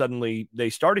guys and suddenly they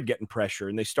started getting pressure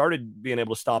and they started being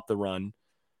able to stop the run.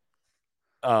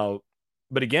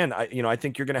 But again, I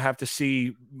think you're going to have to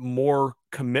see more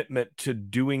commitment to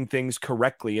doing things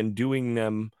correctly and doing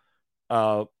them,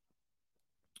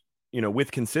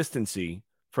 with consistency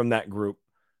from that group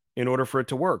in order for it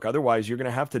to work. Otherwise, you're going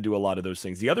to have to do a lot of those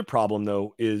things. The other problem,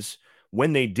 though, is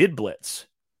when they did blitz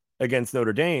against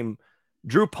Notre Dame,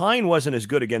 Drew Pine wasn't as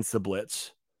good against the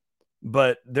blitz,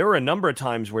 but there were a number of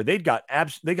times where they got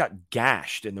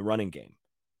gashed in the running game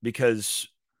because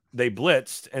they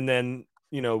blitzed and then,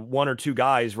 one or two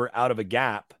guys were out of a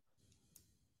gap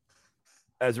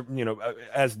as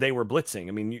they were blitzing.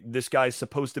 I mean, this guy's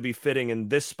supposed to be fitting in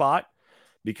this spot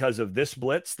because of this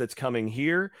blitz that's coming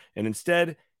here. And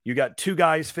instead you got two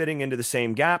guys fitting into the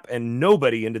same gap and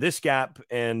nobody into this gap.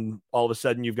 And all of a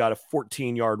sudden you've got a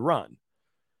 14-yard run.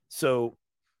 So,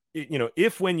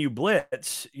 if when you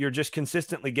blitz, you're just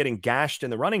consistently getting gashed in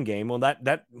the running game, well,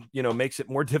 that makes it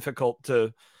more difficult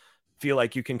to feel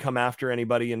like you can come after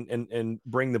anybody and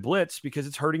bring the blitz because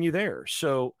it's hurting you there.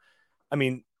 So, I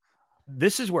mean,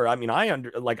 this is where,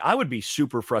 I would be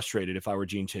super frustrated if I were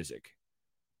Gene Chizik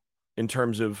in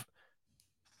terms of,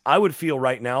 I would feel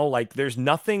right now like there's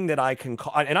nothing that I can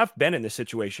call. And I've been in this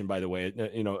situation, by the way,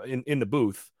 in the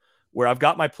booth where I've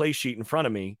got my play sheet in front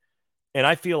of me and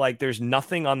I feel like there's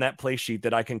nothing on that play sheet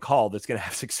that I can call that's going to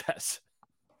have success.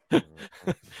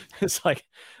 It's like,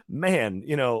 man,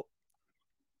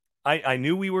 I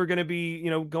knew we were going to be,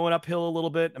 going uphill a little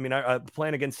bit. I mean, I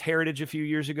playing against Heritage a few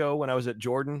years ago when I was at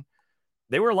Jordan.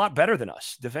 They were a lot better than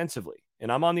us defensively.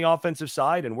 And I'm on the offensive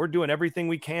side and we're doing everything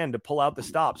we can to pull out the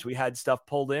stops. We had stuff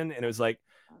pulled in and it was like,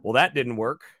 well, that didn't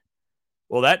work.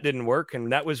 Well, that didn't work.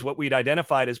 And that was what we'd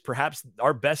identified as perhaps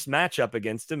our best matchup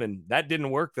against them. And that didn't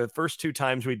work the first two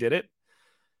times we did it.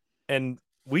 And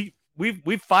we've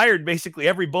fired basically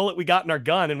every bullet we got in our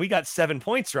gun and we got 7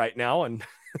 points right now. And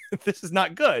this is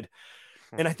not good.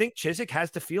 And I think Chizik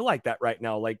has to feel like that right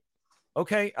now. Like,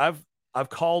 okay, I've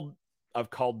called,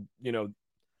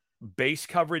 base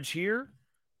coverage here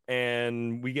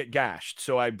and we get gashed.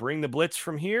 So I bring the blitz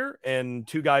from here and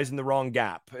two guys in the wrong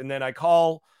gap. And then I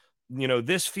call,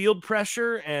 this field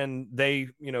pressure and they,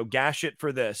 gash it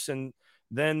for this. And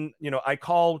then, I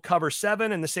call cover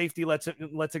 7 and the safety lets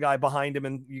a guy behind him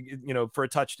and, for a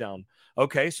touchdown.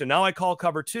 Okay. So now I call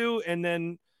cover 2 and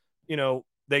then,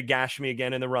 they gash me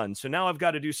again in the run. So now I've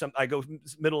got to do some. I go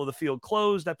middle of the field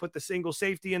closed. I put the single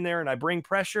safety in there and I bring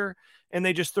pressure, and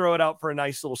they just throw it out for a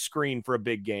nice little screen for a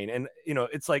big gain. And,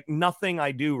 it's like nothing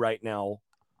I do right now.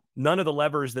 None of the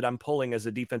levers that I'm pulling as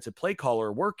a defensive play caller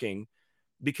are working,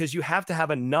 because you have to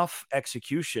have enough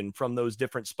execution from those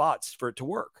different spots for it to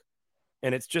work.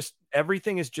 And it's just,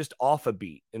 everything is just off a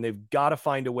beat, and they've got to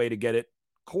find a way to get it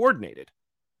coordinated.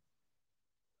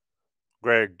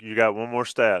 Greg, you got one more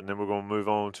stat, and then we're going to move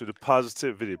on to the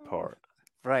positivity part.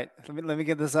 Right. Let me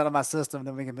get this out of my system,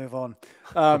 then we can move on.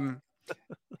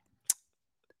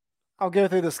 I'll go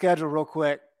through the schedule real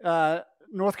quick.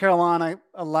 North Carolina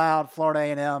allowed Florida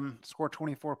A&M to score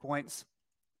 24 points.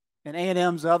 In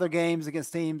A&M's other games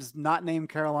against teams not named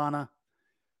Carolina,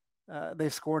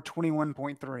 they've scored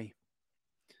 21.3.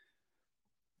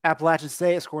 Appalachian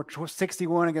State scored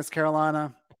 61 against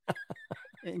Carolina.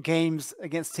 In games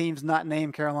against teams not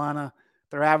named Carolina,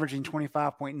 they're averaging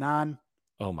 25.9.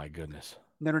 Oh, my goodness.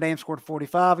 Notre Dame scored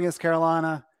 45 against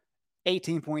Carolina,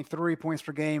 18.3 points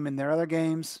per game in their other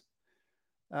games.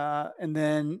 And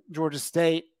then Georgia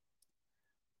State,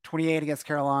 28 against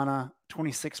Carolina,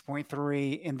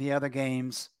 26.3 in the other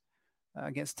games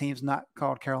against teams not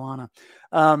called Carolina.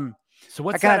 So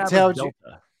what's that average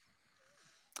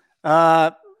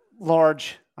delta?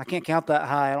 Large. I can't count that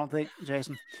high, I don't think,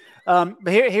 Jason. But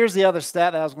here's the other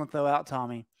stat that I was going to throw out,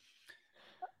 Tommy.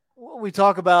 We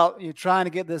talk about you trying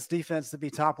to get this defense to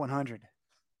be top 100.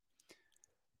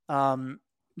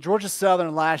 Georgia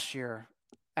Southern last year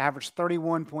averaged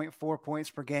 31.4 points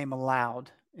per game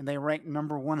allowed, and they ranked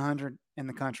number 100 in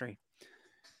the country.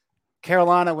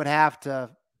 Carolina would have to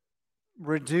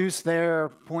reduce their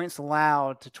points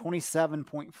allowed to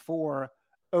 27.4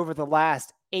 over the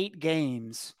last 8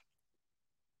 games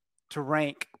to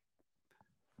rank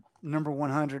number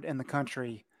 100 in the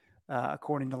country,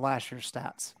 according to last year's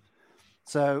stats.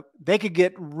 So they could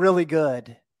get really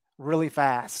good really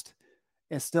fast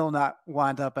and still not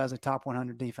wind up as a top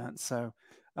 100 defense. So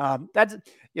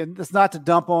that's not to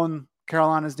dump on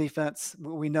Carolina's defense.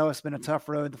 We know it's been a tough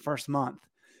road the first month,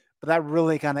 but that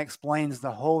really kind of explains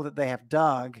the hole that they have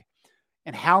dug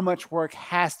and how much work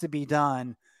has to be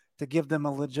done to give them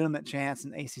a legitimate chance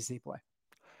in ACC play.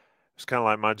 It's kind of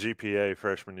like my GPA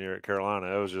freshman year at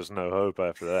Carolina. It was just no hope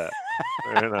after that.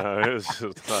 It was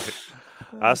just like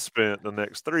I spent the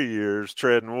next 3 years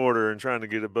treading water and trying to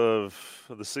get above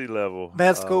the sea level.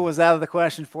 Med school was out of the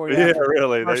question for you. Yeah,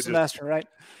 really. First semester, right?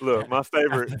 Look, my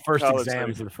favorite the first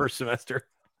exams of the first semester.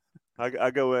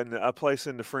 I go in, I place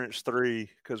into French 3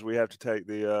 because we have to take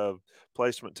the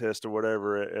placement test or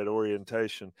whatever at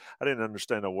orientation. I didn't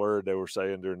understand a word they were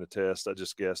saying during the test. I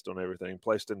just guessed on everything.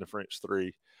 Placed into French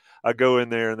 3. I go in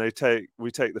there and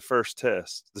we take the first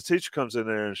test. The teacher comes in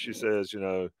there and she says,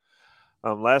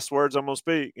 last words I'm going to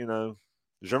speak,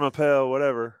 je m'appelle,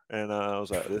 whatever. And I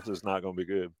was like, this is not going to be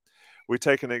good. We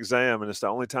take an exam, and it's the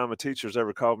only time a teacher's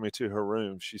ever called me to her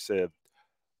room. She said,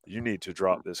 you need to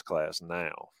drop this class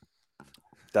now.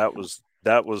 That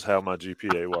was how my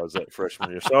GPA was that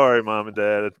freshman year. Sorry, Mom and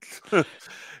Dad.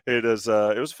 It was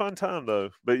a fun time though.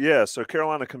 But yeah, so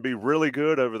Carolina can be really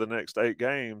good over the next 8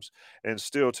 games, and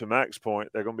still, to Mac's point,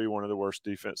 they're going to be one of the worst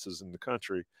defenses in the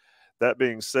country. That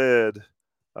being said,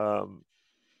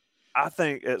 I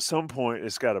think at some point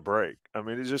it's got to break. I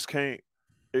mean,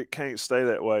 it can't stay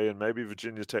that way, and maybe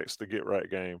Virginia Tech's the get right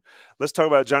game. Let's talk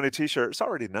about Johnny T-shirt. It's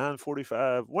already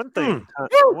 9:45.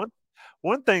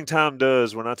 One thing time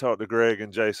does when I talk to Greg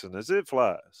and Jason is it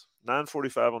flies.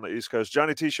 9:45 on the East Coast.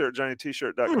 Johnny T-shirt,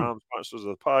 JohnnyT-shirt.com, sponsors of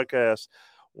the podcast.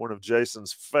 One of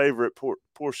Jason's favorite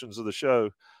portions of the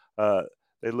show.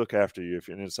 They look after you if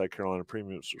you're an Inside Carolina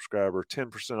premium subscriber.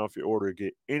 10% off your order.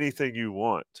 Get anything you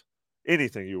want.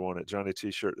 Anything you want at Johnny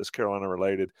T-shirt that's Carolina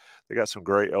related. They got some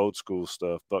great old school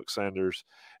stuff. Buck Sanders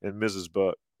and Mrs.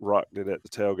 Buck rocked it at the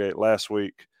tailgate last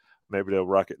week. Maybe they'll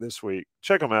rock it this week.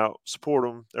 Check them out. Support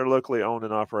them. They're locally owned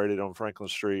and operated on Franklin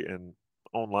Street and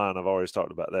online. I've always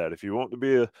talked about that. If you want to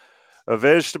be a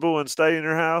vegetable and stay in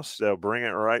your house, they'll bring it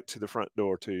right to the front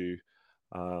door to you.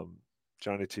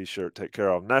 Johnny T-shirt, take care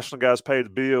of them. National Guys Pay the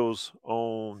Bills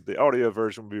on the audio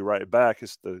version. We'll be right back.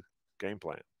 It's the game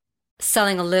plan.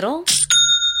 Selling a little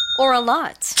or a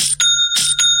lot?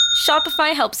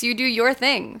 Shopify helps you do your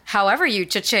thing, however you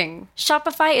cha-ching.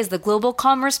 Shopify is the global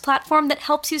commerce platform that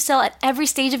helps you sell at every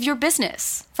stage of your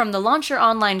business. From the launch your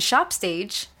online shop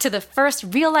stage, to the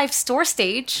first real-life store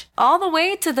stage, all the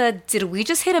way to the did we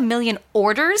just hit 1 million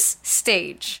orders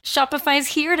stage. Shopify's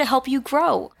here to help you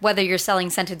grow. Whether you're selling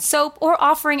scented soap or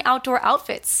offering outdoor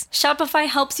outfits, Shopify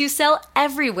helps you sell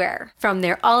everywhere. From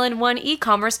their all-in-one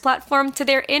e-commerce platform to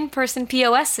their in-person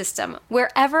POS system,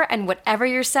 wherever and whatever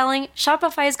you're selling,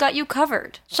 Shopify's got you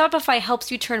covered. Shopify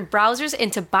helps you turn browsers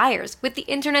into buyers with the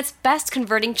internet's best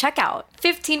converting checkout.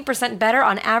 15% better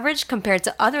on average compared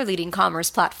to other leading commerce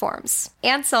platforms.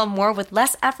 And sell more with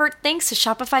less effort thanks to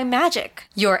Shopify Magic,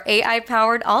 your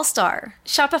AI-powered all-star.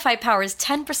 Shopify powers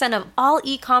 10% of all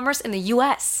e-commerce in the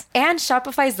US. And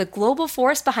Shopify is the global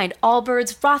force behind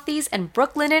Allbirds, Rothy's, and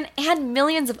Brooklinen, and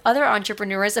millions of other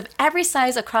entrepreneurs of every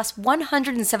size across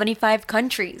 175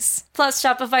 countries. Plus,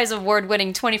 Shopify's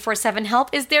award-winning 24/7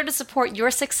 help is there to support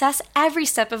your success every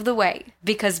step of the way.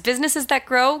 Because businesses that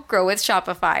grow, grow with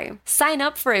Shopify. Sign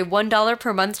up for a $1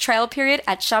 per month trial period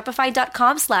at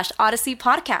shopify.com/Odyssey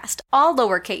Podcast, all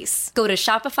lowercase. Go to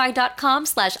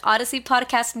shopify.com/Odyssey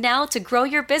Podcast now to grow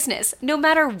your business, no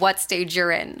matter what stage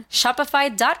you're in.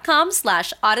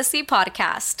 Shopify.com/Odyssey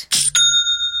Podcast.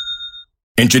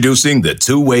 Introducing the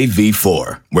Two-Way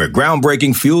V4, where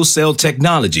groundbreaking fuel cell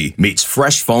technology meets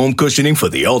fresh foam cushioning for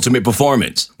the ultimate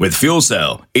performance. With Fuel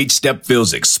Cell, each step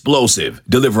feels explosive,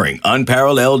 delivering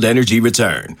unparalleled energy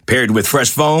return. Paired with fresh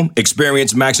foam,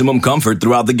 experience maximum comfort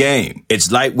throughout the game.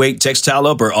 Its lightweight textile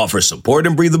upper offers support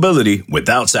and breathability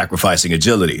without sacrificing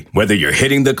agility. Whether you're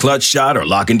hitting the clutch shot or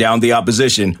locking down the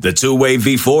opposition, the Two-Way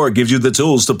V4 gives you the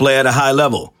tools to play at a high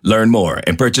level. Learn more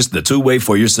and purchase the Two-Way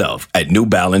for yourself at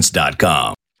newbalance.com.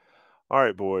 All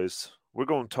right, boys, we're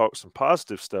going to talk some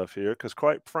positive stuff here because,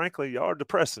 quite frankly, y'all are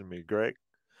depressing me, Greg.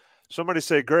 Somebody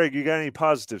say, Greg, you got any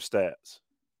positive stats?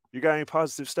 You got any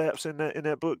positive stats in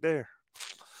that book there?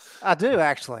 I do,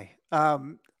 actually. Let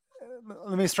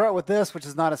me start with this, which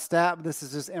is not a stat, but this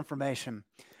is just information.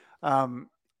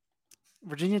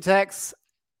 Virginia Tech's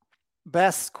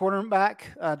best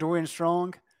quarterback, Dorian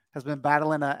Strong, has been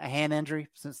battling a hand injury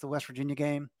since the West Virginia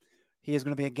game. He is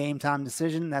going to be a game-time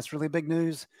decision. That's really big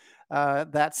news.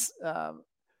 That's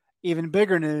even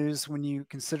bigger news when you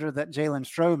consider that Jalen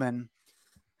Stroman,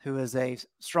 who is a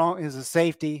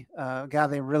safety, guy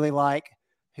they really like,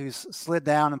 who's slid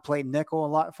down and played nickel a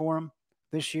lot for him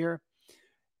this year.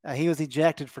 He was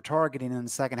ejected for targeting in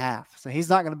the second half. So he's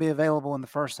not going to be available in the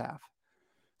first half.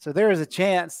 So there is a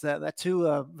chance that two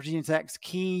of Virginia Tech's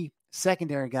key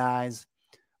secondary guys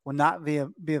will not be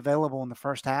available in the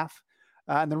first half.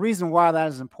 And the reason why that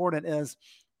is important is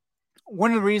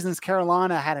one of the reasons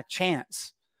Carolina had a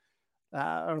chance, or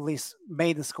at least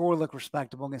made the score look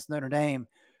respectable against Notre Dame,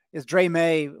 is Dre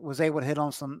May was able to hit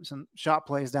on some shot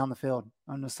plays down the field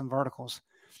on some verticals.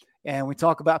 And we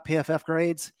talk about PFF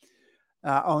grades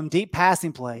on deep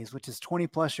passing plays, which is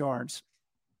 20-plus yards.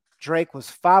 Drake was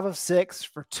 5 of 6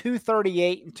 for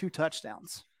 238 and 2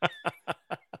 touchdowns.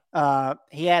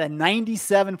 He had a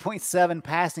 97.7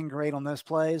 passing grade on those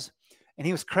plays. And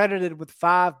he was credited with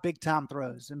 5 big-time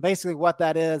throws. And basically what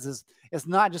that is it's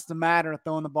not just a matter of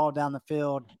throwing the ball down the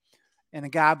field and a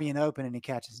guy being open and he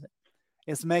catches it.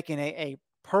 It's making a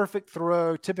perfect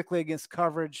throw, typically against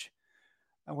coverage,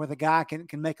 where the guy can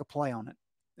make a play on it.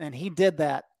 And he did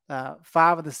that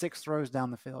 5 of the 6 throws down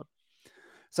the field.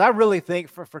 So I really think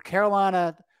for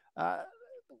Carolina,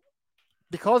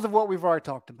 because of what we've already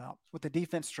talked about with the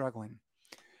defense struggling,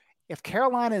 if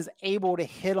Carolina is able to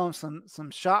hit on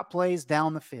some shot plays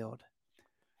down the field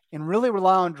and really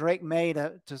rely on Drake May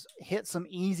to hit some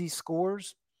easy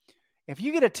scores, if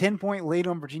you get a 10-point lead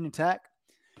on Virginia Tech,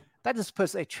 that just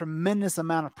puts a tremendous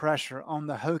amount of pressure on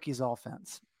the Hokies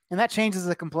offense. And that changes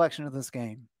the complexion of this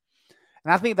game.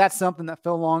 And I think that's something that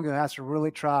Phil Longo has to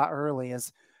really try early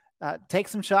is take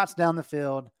some shots down the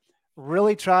field,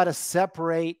 really try to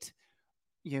separate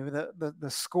the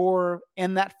score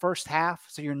in that first half,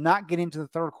 so you're not getting to the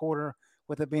third quarter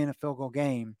with it being a field goal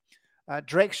game.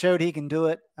 Drake showed he can do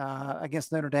it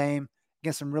against Notre Dame,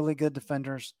 against some really good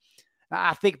defenders.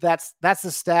 I think that's the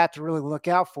stat to really look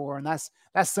out for, and that's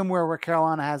somewhere where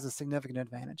Carolina has a significant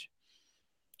advantage.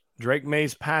 Drake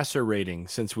May's passer rating,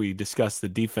 since we discussed the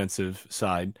defensive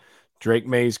side, Drake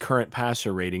May's current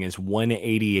passer rating is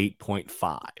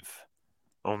 188.5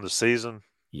 on the season.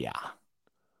 Yeah.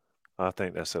 I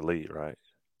think that's elite, right?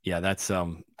 Yeah,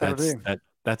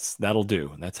 that'll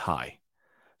do. That's high.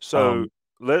 So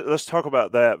let's talk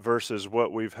about that versus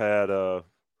what we've had. The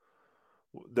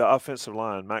offensive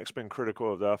line. Mac's been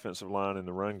critical of the offensive line in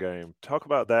the run game. Talk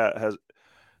about that.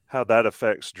 How that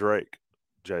affects Drake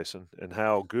Jason, and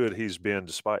how good he's been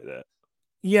despite that.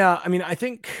 Yeah, I mean, I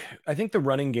think the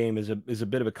running game is a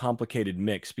bit of a complicated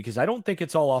mix because I don't think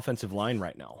it's all offensive line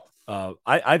right now.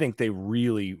 I think they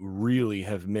really, really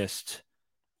have missed.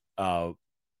 I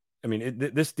mean,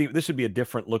 this would be a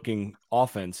different looking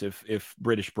offense if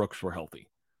British Brooks were healthy.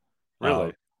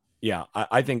 Really? Yeah,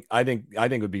 I think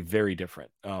it would be very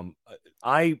different.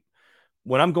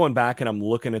 When I'm going back and I'm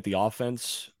looking at the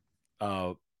offense,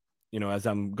 as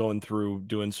I'm going through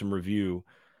doing some review,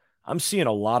 I'm seeing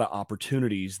a lot of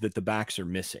opportunities that the backs are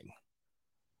missing.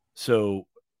 So,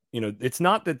 it's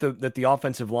not that the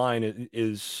offensive line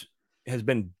has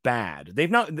been bad. They've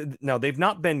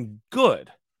not been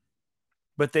good,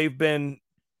 but they've been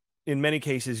in many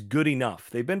cases good enough.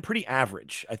 They've been pretty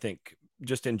average, I think,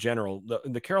 just in general.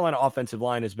 The Carolina offensive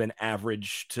line has been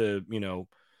average to,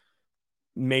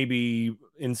 maybe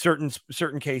in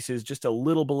certain cases just a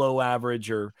little below average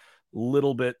or a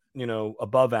little bit,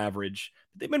 above average.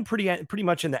 They've been pretty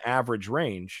much in the average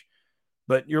range.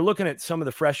 But you're looking at some of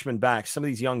the freshman backs, some of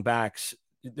these young backs,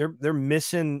 they're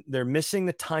missing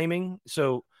the timing.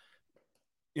 So,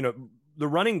 the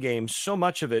running game, so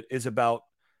much of it is about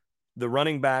the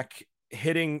running back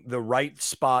hitting the right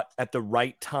spot at the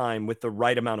right time with the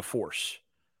right amount of force.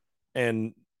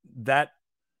 And that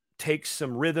takes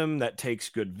some rhythm, that takes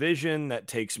good vision, that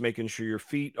takes making sure your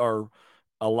feet are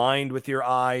aligned with your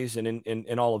eyes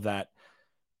and all of that.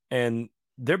 And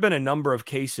there have been a number of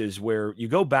cases where you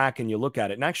go back and you look at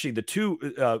it. And actually the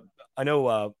two, I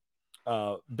know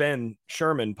Ben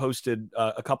Sherman posted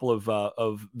a couple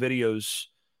of videos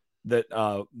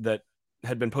that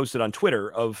had been posted on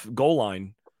Twitter of goal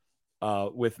line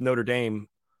with Notre Dame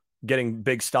getting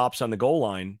big stops on the goal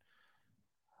line.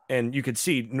 And you could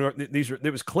see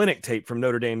there was clinic tape from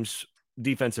Notre Dame's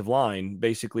defensive line,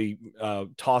 basically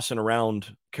tossing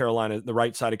around the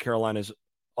right side of Carolina's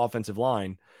offensive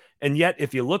line. And yet,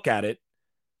 if you look at it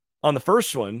on the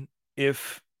first one,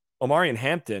 if Omarion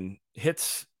Hampton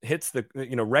hits the,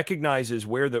 recognizes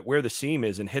where the seam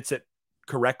is and hits it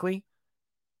correctly,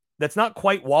 that's not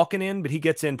quite walking in, but he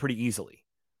gets in pretty easily.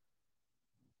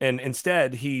 And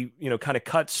instead he, kind of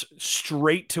cuts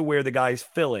straight to where the guy's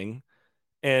filling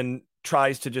and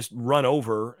tries to just run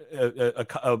over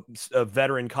a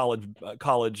veteran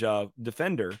college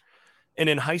defender. And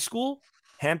in high school,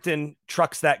 Hampton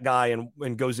trucks that guy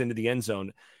and goes into the end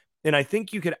zone. And I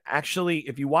think you could actually,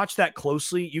 if you watch that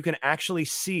closely, you can actually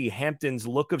see Hampton's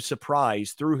look of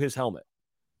surprise through his helmet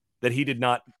that he did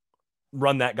not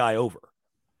run that guy over.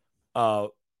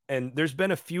 And there's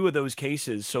been a few of those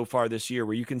cases so far this year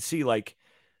where you can see like,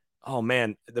 oh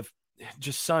man,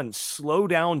 son, slow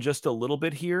down just a little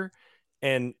bit here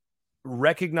and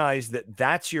recognize that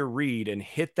that's your read and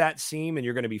hit that seam and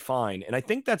you're going to be fine. And I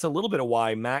think that's a little bit of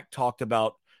why Mac talked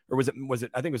about, or was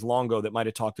it, I think it was Longo that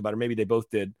might've talked about, or maybe they both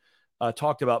did,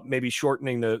 talked about maybe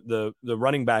shortening the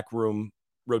running back room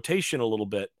rotation a little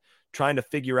bit, trying to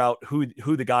figure out who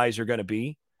the guys are going to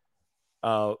be.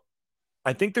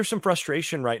 I think there's some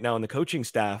frustration right now in the coaching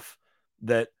staff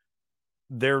that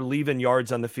they're leaving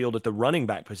yards on the field at the running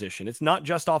back position. It's not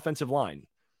just offensive line.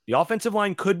 The offensive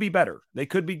line could be better. They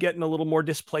could be getting a little more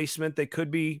displacement. They could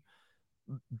be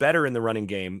better in the running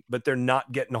game, but they're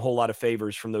not getting a whole lot of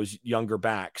favors from those younger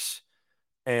backs.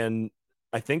 And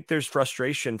I think there's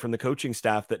frustration from the coaching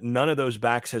staff that none of those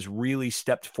backs has really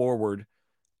stepped forward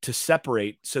to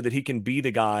separate so that he can be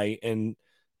the guy and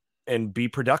be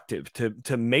productive.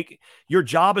 To make your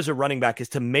job as a running back is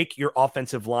to make your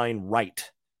offensive line right.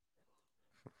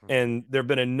 And there have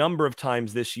been a number of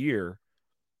times this year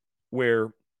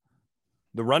where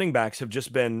the running backs have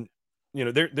just been,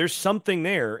 there's something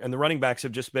there, and the running backs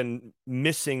have just been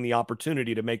missing the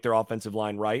opportunity to make their offensive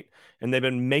line right, and they've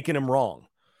been making them wrong.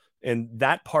 And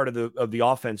that part of the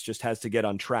offense just has to get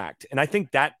untracked. And I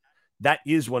think that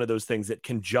is one of those things that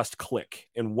can just click.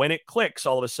 And when it clicks,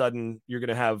 all of a sudden you're going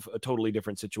to have a totally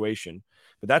different situation.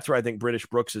 But that's where I think British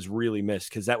Brooks has really missed,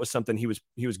 because that was something he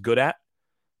was good at.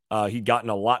 He'd gotten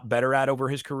a lot better at over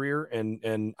his career,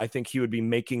 and I think he would be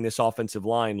making this offensive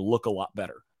line look a lot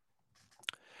better.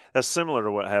 That's similar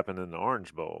to what happened in the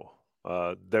Orange Bowl.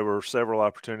 There were several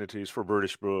opportunities for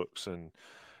British Brooks and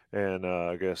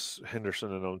I guess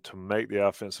Henderson and them to make the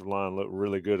offensive line look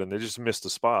really good, and they just missed a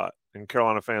spot. And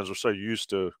Carolina fans were so used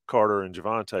to Carter and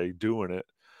Javonte doing it.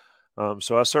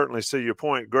 So I certainly see your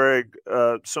point, Greg.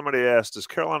 Somebody asked, does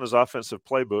Carolina's offensive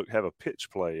playbook have a pitch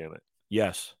play in it?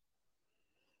 Yes.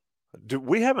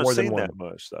 We haven't seen that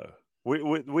much, though.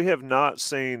 We have not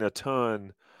seen a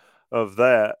ton of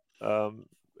that.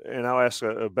 And I'll ask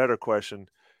a better question.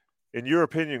 In your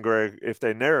opinion, Greg, if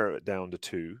they narrow it down to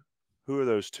two, Who are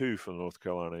those two from North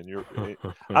Carolina? And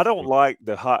I don't like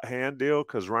the hot hand deal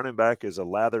because running back is a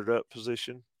lathered up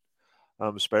position,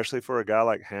 especially for a guy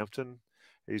like Hampton.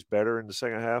 He's better in the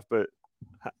second half. But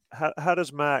how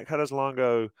does Mack, how does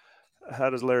Longo, how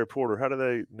does Larry Porter, how do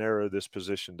they narrow this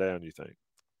position down, you think?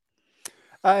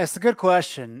 It's a good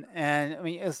question. And, I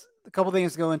mean, it's a couple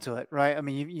things go into it, right? I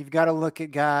mean, you've got to look at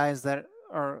guys that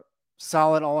are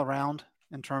solid all around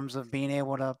in terms of being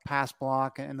able to pass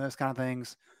block and those kind of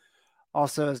things.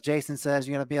 Also, as Jason says,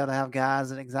 you got to be able to have guys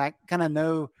that kind of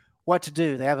know what to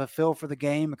do. They have a feel for the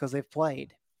game because they've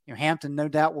played. Hampton, no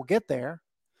doubt, will get there.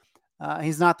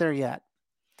 He's not there yet.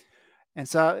 And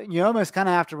so you almost kind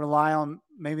of have to rely on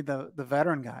maybe the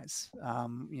veteran guys,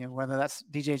 whether that's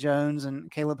DJ Jones and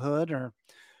Caleb Hood or,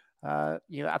 I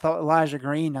thought Elijah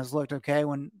Green has looked okay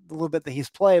when the little bit that he's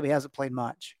played, but he hasn't played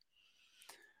much.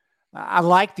 I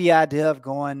like the idea of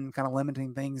going kind of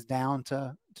limiting things down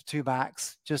to two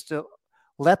backs just to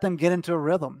let them get into a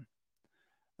rhythm.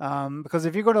 Because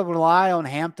if you're going to rely on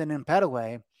Hampton and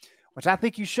Pettaway, which I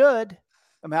think you should,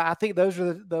 I mean, I think those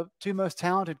are the two most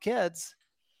talented kids.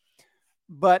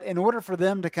 But in order for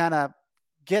them to kind of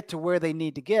get to where they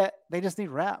need to get, they just need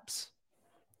reps.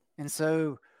 And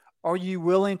so are you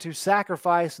willing to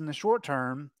sacrifice in the short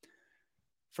term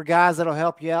for guys that'll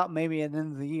help you out maybe at the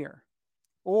end of the year?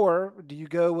 Or do you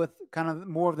go with kind of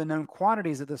more of the known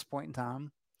quantities at this point in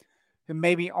time who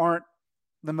maybe aren't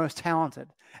the most talented?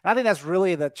 And I think that's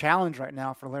really the challenge right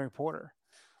now for Larry Porter.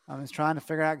 Is trying to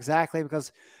figure out exactly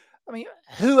because, I mean,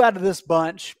 who out of this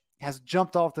bunch has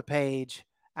jumped off the page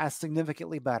as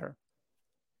significantly better?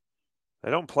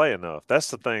 They don't play enough.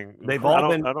 That's the thing. I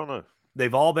don't know.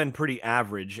 They've all been pretty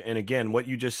average. And again, what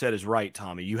you just said is right,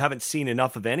 Tommy. You haven't seen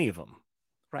enough of any of them.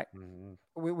 Right.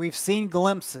 Mm-hmm. We've seen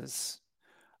glimpses.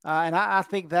 And I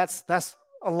think that's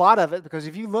a lot of it, because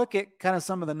if you look at kind of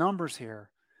some of the numbers here,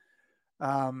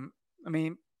 I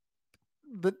mean,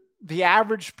 the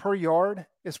average per yard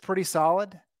is pretty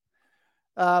solid.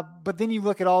 But then you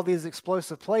look at all these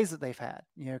explosive plays that they've had.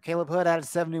 Caleb Hood had a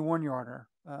 71-yarder.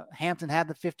 Hampton had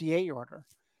the 58-yarder.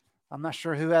 I'm not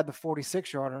sure who had the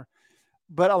 46-yarder.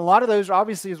 But a lot of those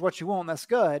obviously is what you want. That's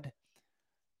good.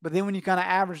 But then when you kind of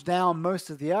average down most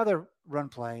of the other run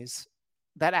plays,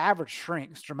 that average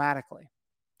shrinks dramatically.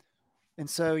 And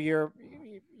so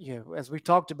as we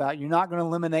talked about, you're not going to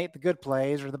eliminate the good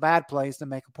plays or the bad plays to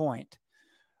make a point.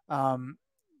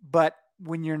 But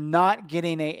when you're not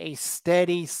getting a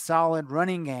steady, solid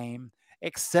running game,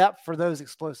 except for those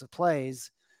explosive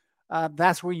plays,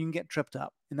 that's where you can get tripped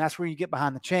up. And that's where you get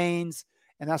behind the chains.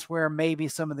 And that's where maybe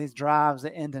some of these drives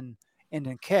that end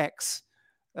in kicks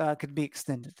could be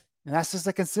extended. And that's just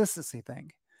a consistency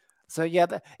thing. So,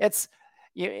 it's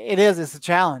a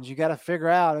challenge. You got to figure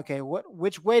out, okay,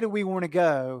 which way do we want to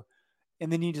go?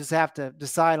 And then you just have to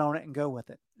decide on it and go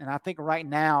with it. And I think right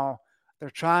now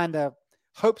they're trying to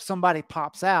hope somebody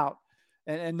pops out,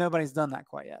 and nobody's done that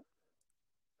quite yet.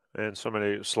 And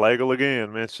somebody, Slagle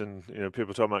again, mentioned,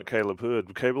 people talking about Caleb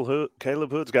Hood.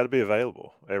 Caleb Hood's got to be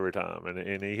available every time,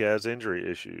 and he has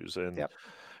injury issues. And, yep.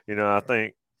 I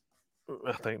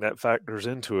think that factors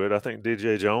into it. I think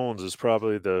DJ Jones is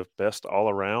probably the best all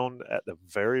around at the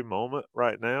very moment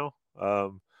right now.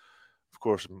 Of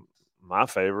course, my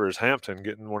favor is Hampton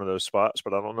getting one of those spots,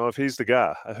 but I don't know if he's the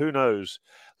guy. Who knows?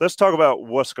 Let's talk about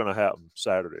what's going to happen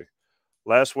Saturday.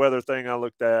 Last weather thing I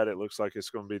looked at, it looks like it's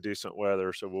going to be decent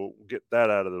weather, so we'll get that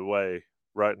out of the way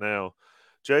right now.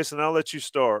 Jason, I'll let you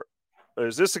start.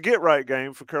 Is this a get-right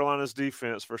game for Carolina's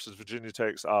defense versus Virginia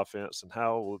Tech's offense, and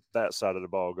how will that side of the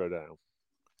ball go down?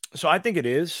 So I think it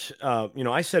is.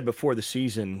 I said before the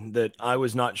season that I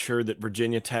was not sure that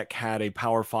Virginia Tech had a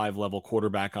Power 5 level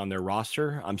quarterback on their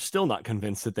roster. I'm still not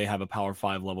convinced that they have a Power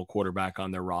 5 level quarterback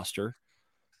on their roster.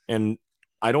 And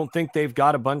I don't think they've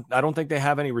got I don't think they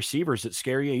have any receivers that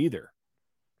scare you either.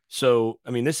 So,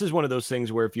 I mean, this is one of those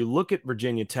things where if you look at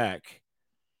Virginia Tech,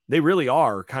 they really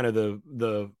are kind of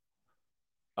the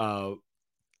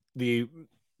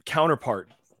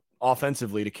counterpart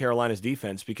offensively to Carolina's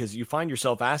defense, because you find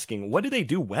yourself asking, what do they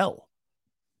do well?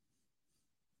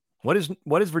 What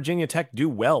does Virginia Tech do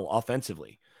well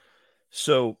offensively?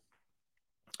 So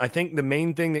I think the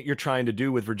main thing that you're trying to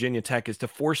do with Virginia Tech is to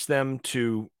force them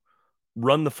to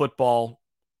run the football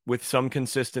with some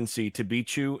consistency to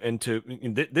beat you. And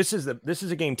this is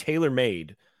a game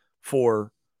tailor-made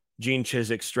for Gene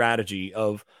Chizik's strategy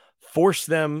of force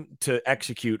them to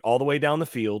execute all the way down the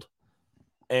field,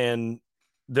 and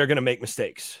they're going to make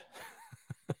mistakes.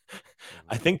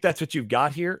 I think that's what you've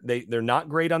got here. They're not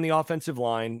great on the offensive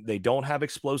line. They don't have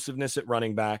explosiveness at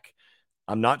running back.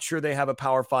 I'm not sure they have a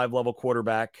Power 5 level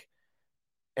quarterback.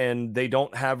 and they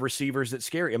don't have receivers that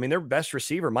scare you. I mean, their best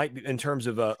receiver might be, in terms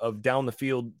of down the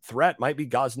field threat, might be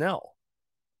Gosnell.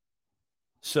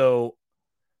 So,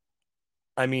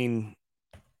 I mean,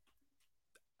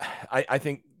 I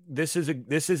think this is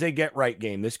a get right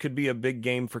game. This could be a big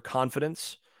game for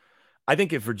confidence. I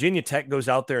think if Virginia Tech goes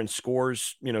out there and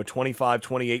scores, 25,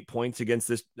 28 points against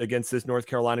this North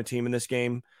Carolina team in this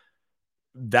game,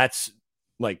 that's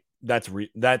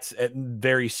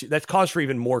cause for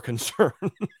even more concern.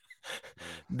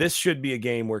 This should be a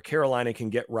game where Carolina can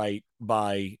get right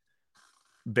by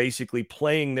basically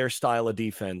playing their style of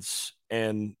defense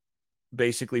and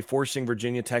basically forcing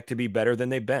Virginia Tech to be better than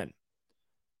they've been.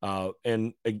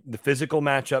 And the physical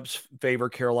matchups favor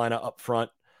Carolina up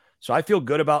front. So I feel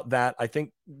good about that. I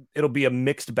think it'll be a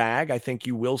mixed bag. I think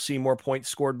you will see more points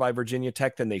scored by Virginia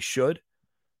Tech than they should,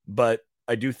 but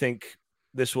I do think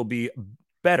this will be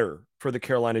better for the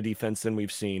Carolina defense than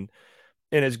we've seen.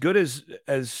 And as good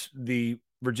as the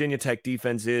Virginia Tech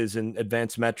defense is in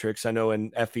advanced metrics, I know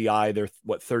in FEI they're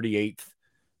 38th.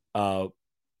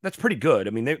 That's pretty good.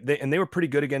 I mean, they were pretty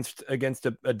good against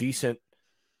a decent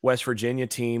West Virginia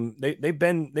team. They've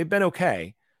been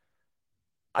okay.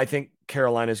 I think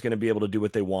Carolina is going to be able to do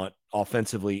what they want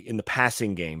offensively in the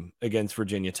passing game against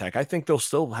Virginia Tech. I think they'll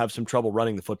still have some trouble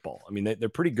running the football. I mean, they're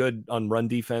pretty good on run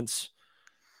defense.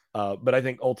 But I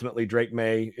think ultimately Drake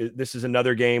May, this is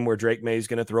another game where Drake May is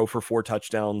going to throw for 4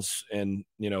 touchdowns and,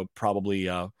 probably,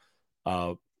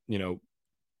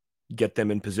 get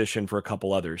them in position for a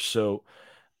couple others. So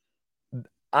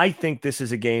I think this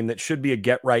is a game that should be a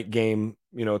get right game,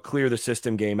 a clear the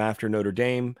system game after Notre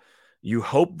Dame. You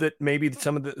hope that maybe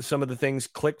some of the things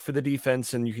click for the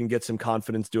defense and you can get some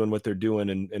confidence doing what they're doing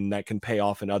and that can pay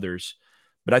off in others.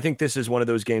 But I think this is one of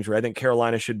those games where I think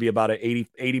Carolina should be about an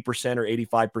 80% or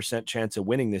 85% chance of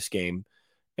winning this game.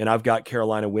 And I've got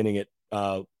Carolina winning it.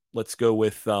 Let's go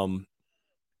with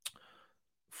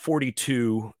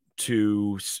 42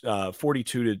 to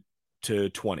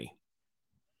 20.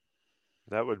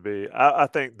 That would be, I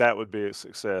think that would be a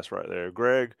success right there.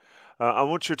 Greg, I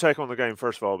want your take on the game,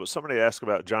 first of all, but somebody asked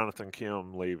about Jonathan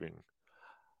Kim leaving.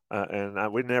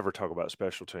 We never talk about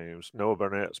special teams. Noah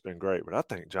Burnett's been great, but I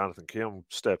think Jonathan Kim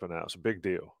stepping out is a big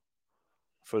deal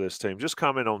for this team. Just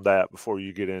comment on that before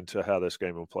you get into how this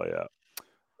game will play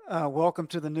out. Welcome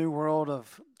to the new world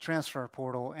of transfer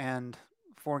portal and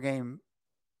 4-game,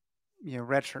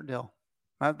 redshirt deal.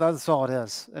 That's all it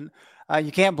is. And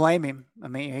you can't blame him. I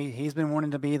mean, he's been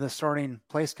wanting to be the starting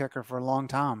place kicker for a long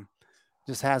time.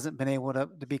 Just hasn't been able to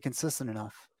be consistent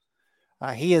enough.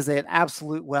 He is an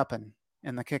absolute weapon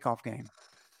in the kickoff game.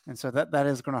 And so that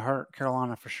is going to hurt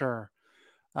Carolina for sure.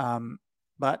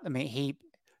 But I mean,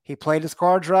 he played his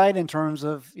cards right in terms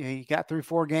of, he got through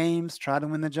 4 games, tried to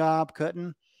win the job,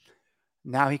 couldn't.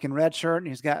 Now he can redshirt and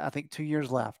he's got, I think, 2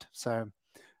 years left. So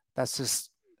that's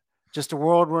just a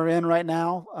world we're in right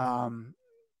now.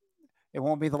 It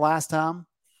won't be the last time,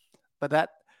 but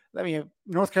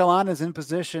North Carolina is in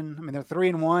position. I mean, they're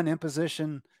 3-1 in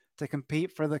position to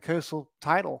compete for the Coastal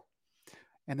title,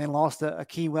 and they lost a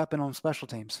key weapon on special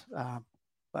teams.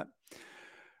 But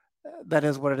that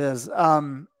is what it is.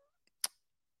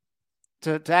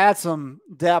 To add some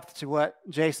depth to what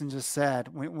Jason just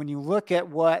said, when you look at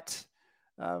what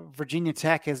Virginia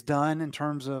Tech has done in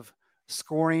terms of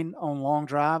scoring on long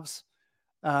drives,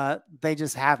 they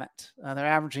just haven't. They're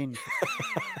averaging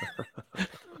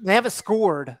they haven't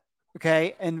scored,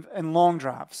 okay, in long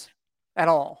drives at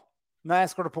all. Not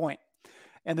scored a point.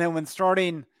 And then when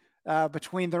starting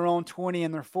between their own 20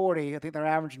 and their 40, I think they're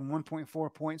averaging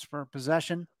 1.4 points per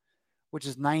possession, which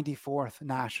is 94th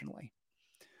nationally.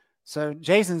 So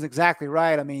Jason's exactly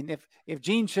right. I mean, if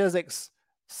Gene Chizik's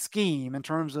scheme in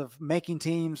terms of making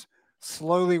teams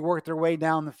slowly work their way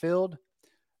down the field,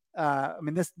 I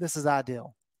mean, this is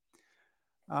ideal.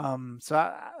 So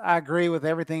I agree with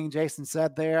everything Jason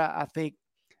said there. I think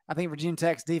Virginia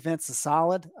Tech's defense is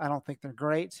solid. I don't think they're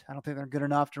great. I don't think they're good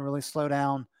enough to really slow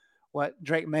down what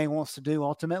Drake May wants to do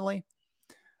ultimately.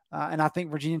 And I think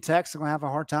Virginia Tech's going to have a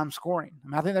hard time scoring. I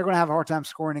mean, I think they're going to have a hard time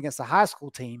scoring against a high school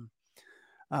team.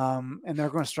 And they're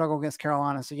going to struggle against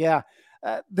Carolina. So yeah,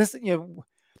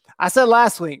 I said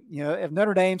last week, if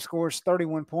Notre Dame scores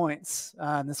 31 points,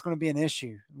 that's going to be an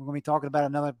issue. We're going to be talking about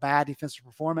another bad defensive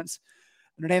performance.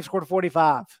 Notre Dame scored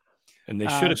 45. And they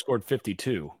should have scored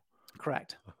 52.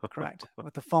 Correct.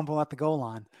 With the fumble at the goal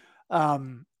line.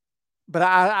 But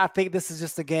I think this is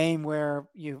just a game where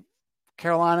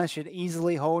Carolina should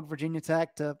easily hold Virginia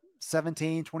Tech to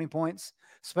 17, 20 points,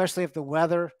 especially if the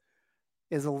weather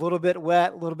is a little bit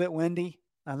wet, a little bit windy.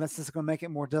 That's just going to make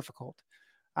it more difficult.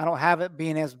 I don't have it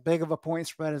being as big of a point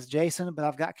spread as Jason, but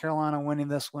I've got Carolina winning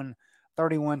this one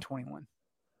 31-21.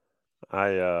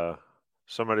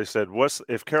 Somebody said,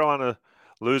 if Carolina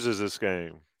loses this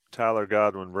game, Tyler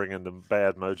Godwin bringing the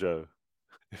bad mojo.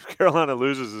 If Carolina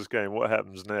loses this game, what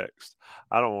happens next?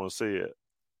 I don't want to see it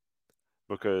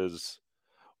because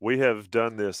we have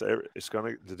done this.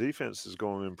 The defense is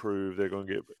going to improve. They're going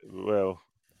to get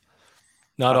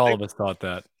Not all of us thought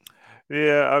that.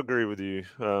 Yeah, I agree with you.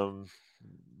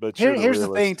 But here's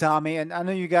the thing, Tommy, and I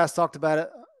know you guys talked about it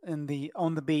in the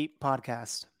On the Beat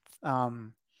podcast.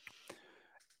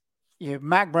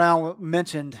 Mack Brown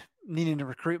mentioned needing to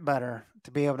recruit better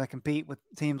to be able to compete with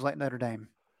teams like Notre Dame.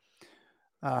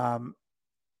 That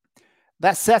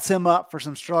sets him up for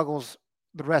some struggles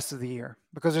the rest of the year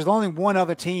because there's only one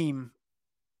other team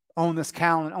on this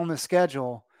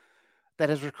schedule that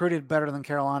has recruited better than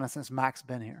Carolina since Mack's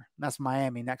been here. And that's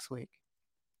Miami next week.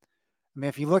 I mean,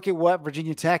 if you look at what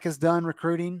Virginia Tech has done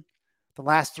recruiting the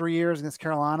last 3 years against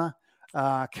Carolina,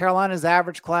 Carolina's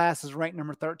average class is ranked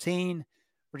number 13.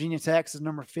 Virginia Tech's is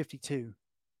number 52.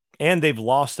 And they've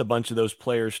lost a bunch of those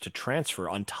players to transfer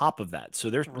on top of that. So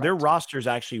their roster is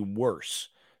actually worse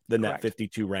than that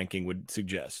 52 ranking would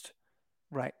suggest.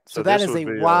 Right. So that is a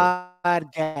wide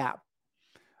gap.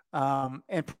 And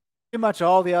pretty much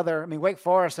all the other, Wake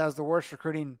Forest has the worst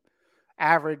recruiting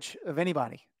average of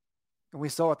anybody. And we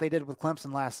saw what they did with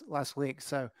Clemson last week.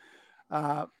 So,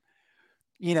 I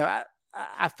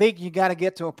think you got to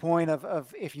get to a point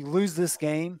of if you lose this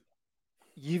game,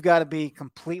 you've got to be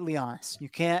completely honest. You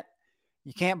can't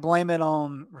blame it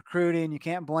on recruiting. You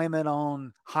can't blame it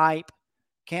on hype.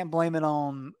 Can't blame it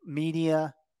on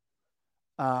media.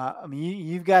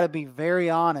 You've got to be very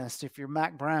honest if you're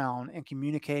Mack Brown and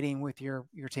communicating with your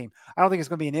team. I don't think it's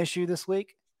going to be an issue this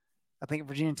week. I think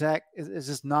Virginia Tech is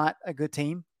just not a good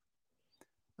team.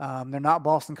 They're not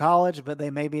Boston College, but they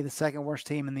may be the second worst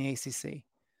team in the ACC.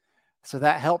 So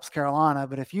that helps Carolina.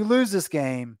 But if you lose this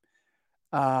game,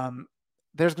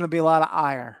 there's going to be a lot of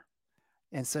ire.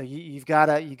 And so you got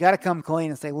to come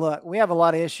clean and say, look, we have a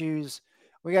lot of issues.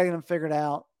 We got to get them figured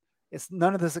out. It's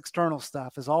none of this external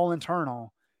stuff. It's all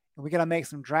internal. And we got to make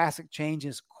some drastic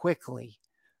changes quickly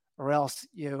or else,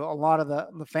 a lot of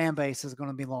the fan base is going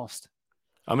to be lost.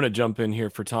 I'm going to jump in here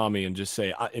for Tommy and just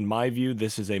say, in my view,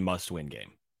 this is a must-win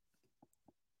game.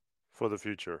 For the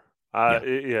future.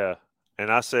 Yeah.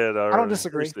 And I said, I don't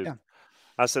disagree. Yeah.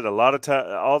 I said a lot of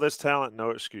all this talent,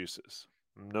 no excuses.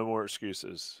 No more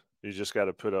excuses. You just got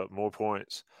to put up more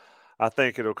points. I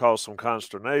think it'll cause some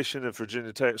consternation if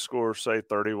Virginia Tech scores, say,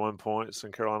 31 points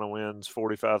and Carolina wins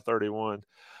 45-31.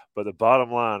 But the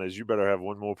bottom line is you better have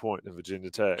one more point than Virginia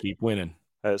Tech. Keep winning.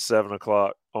 At 7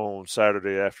 o'clock on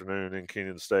Saturday afternoon in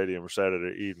Kenan Stadium or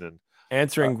Saturday evening.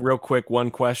 Answering real quick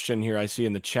one question here I see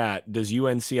in the chat. Does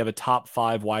UNC have a top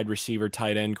 5 wide receiver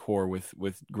tight end core with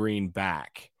Green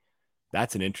back?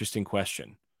 That's an interesting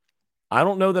question. I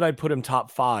don't know that I'd put him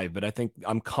top 5, but I think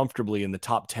I'm comfortably in the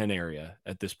top 10 area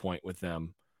at this point with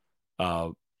them.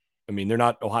 They're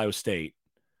not Ohio State.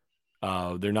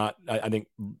 They're not. I think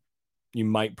you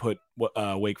might put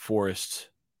Wake Forest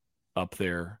up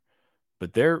there,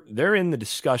 but they're in the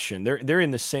discussion. They're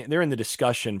in the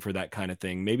discussion for that kind of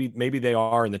thing. Maybe they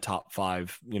are in the top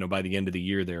 5, by the end of the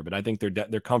year there. But I think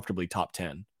they're comfortably top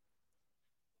 10.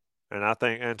 And I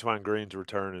think Antoine Green's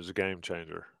return is a game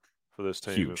changer for this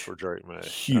team and for Drake May.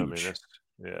 Huge.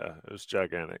 It was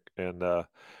gigantic. And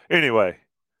anyway,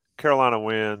 Carolina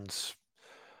wins.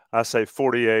 I say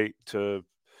 48-28.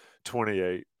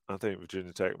 I think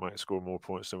Virginia Tech might score more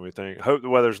points than we think. Hope the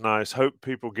weather's nice. Hope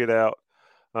people get out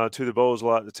to the Bowls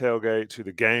lot, the tailgate, to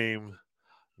the game.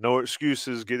 No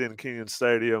excuses. Get in Kenan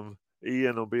Stadium.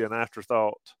 Ian will be an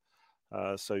afterthought.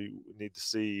 So you need to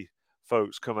see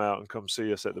folks come out and come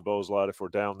see us at the Bowls lot if we're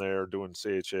down there doing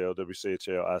CHL,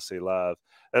 WCHL, IC Live.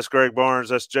 That's Greg Barnes.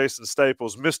 That's Jason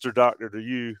Staples, Mr. Doctor to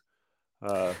you.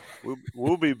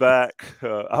 We'll be back.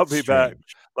 I'll be back,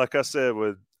 like I said,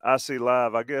 with IC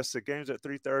Live. I guess the game's at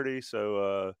 3:30,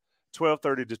 so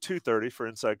 12:30 to 2:30 for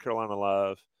Inside Carolina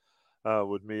Live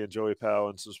with me and Joey Powell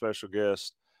and some special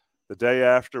guests. The day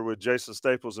after with Jason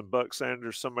Staples and Buck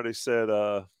Sanders, somebody said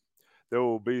there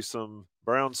will be some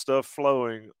brown stuff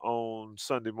flowing on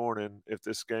Sunday morning if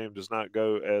this game does not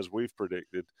go as we've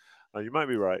predicted. You might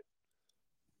be right.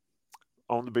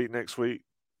 On the beat next week,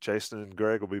 Jason and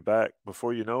Greg will be back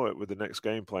before you know it with the next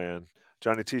game plan.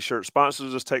 Johnny T-Shirt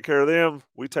sponsors us. Take care of them.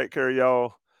 We take care of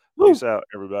y'all. Peace out,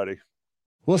 everybody.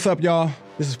 What's up, y'all?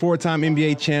 This is four-time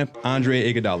NBA champ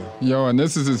Andre Iguodala. Yo, and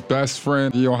this is his best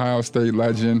friend, the Ohio State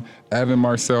legend, Evan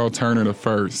Marcel Turner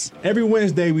I. Every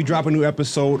Wednesday, we drop a new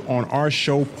episode on our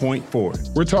show, Point Forward.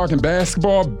 We're talking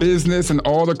basketball, business, and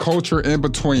all the culture in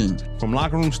between. From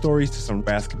locker room stories to some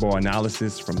basketball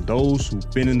analysis from those who've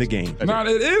been in the game. Nah,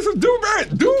 it is a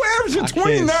dude averaging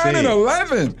 29 and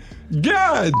 11.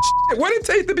 God, what it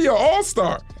take to be an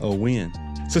all-star? A win.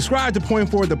 Subscribe to Point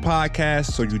Forward, the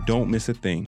podcast, so you don't miss a thing.